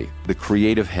Riley, the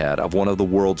creative head of one of the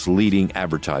world's leading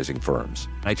advertising firms.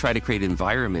 I try to create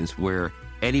environments where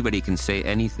anybody can say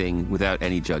anything without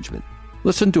any judgment.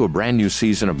 Listen to a brand new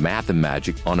season of Math and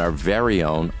Magic on our very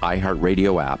own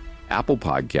iHeartRadio app, Apple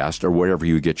Podcast, or wherever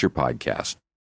you get your podcast.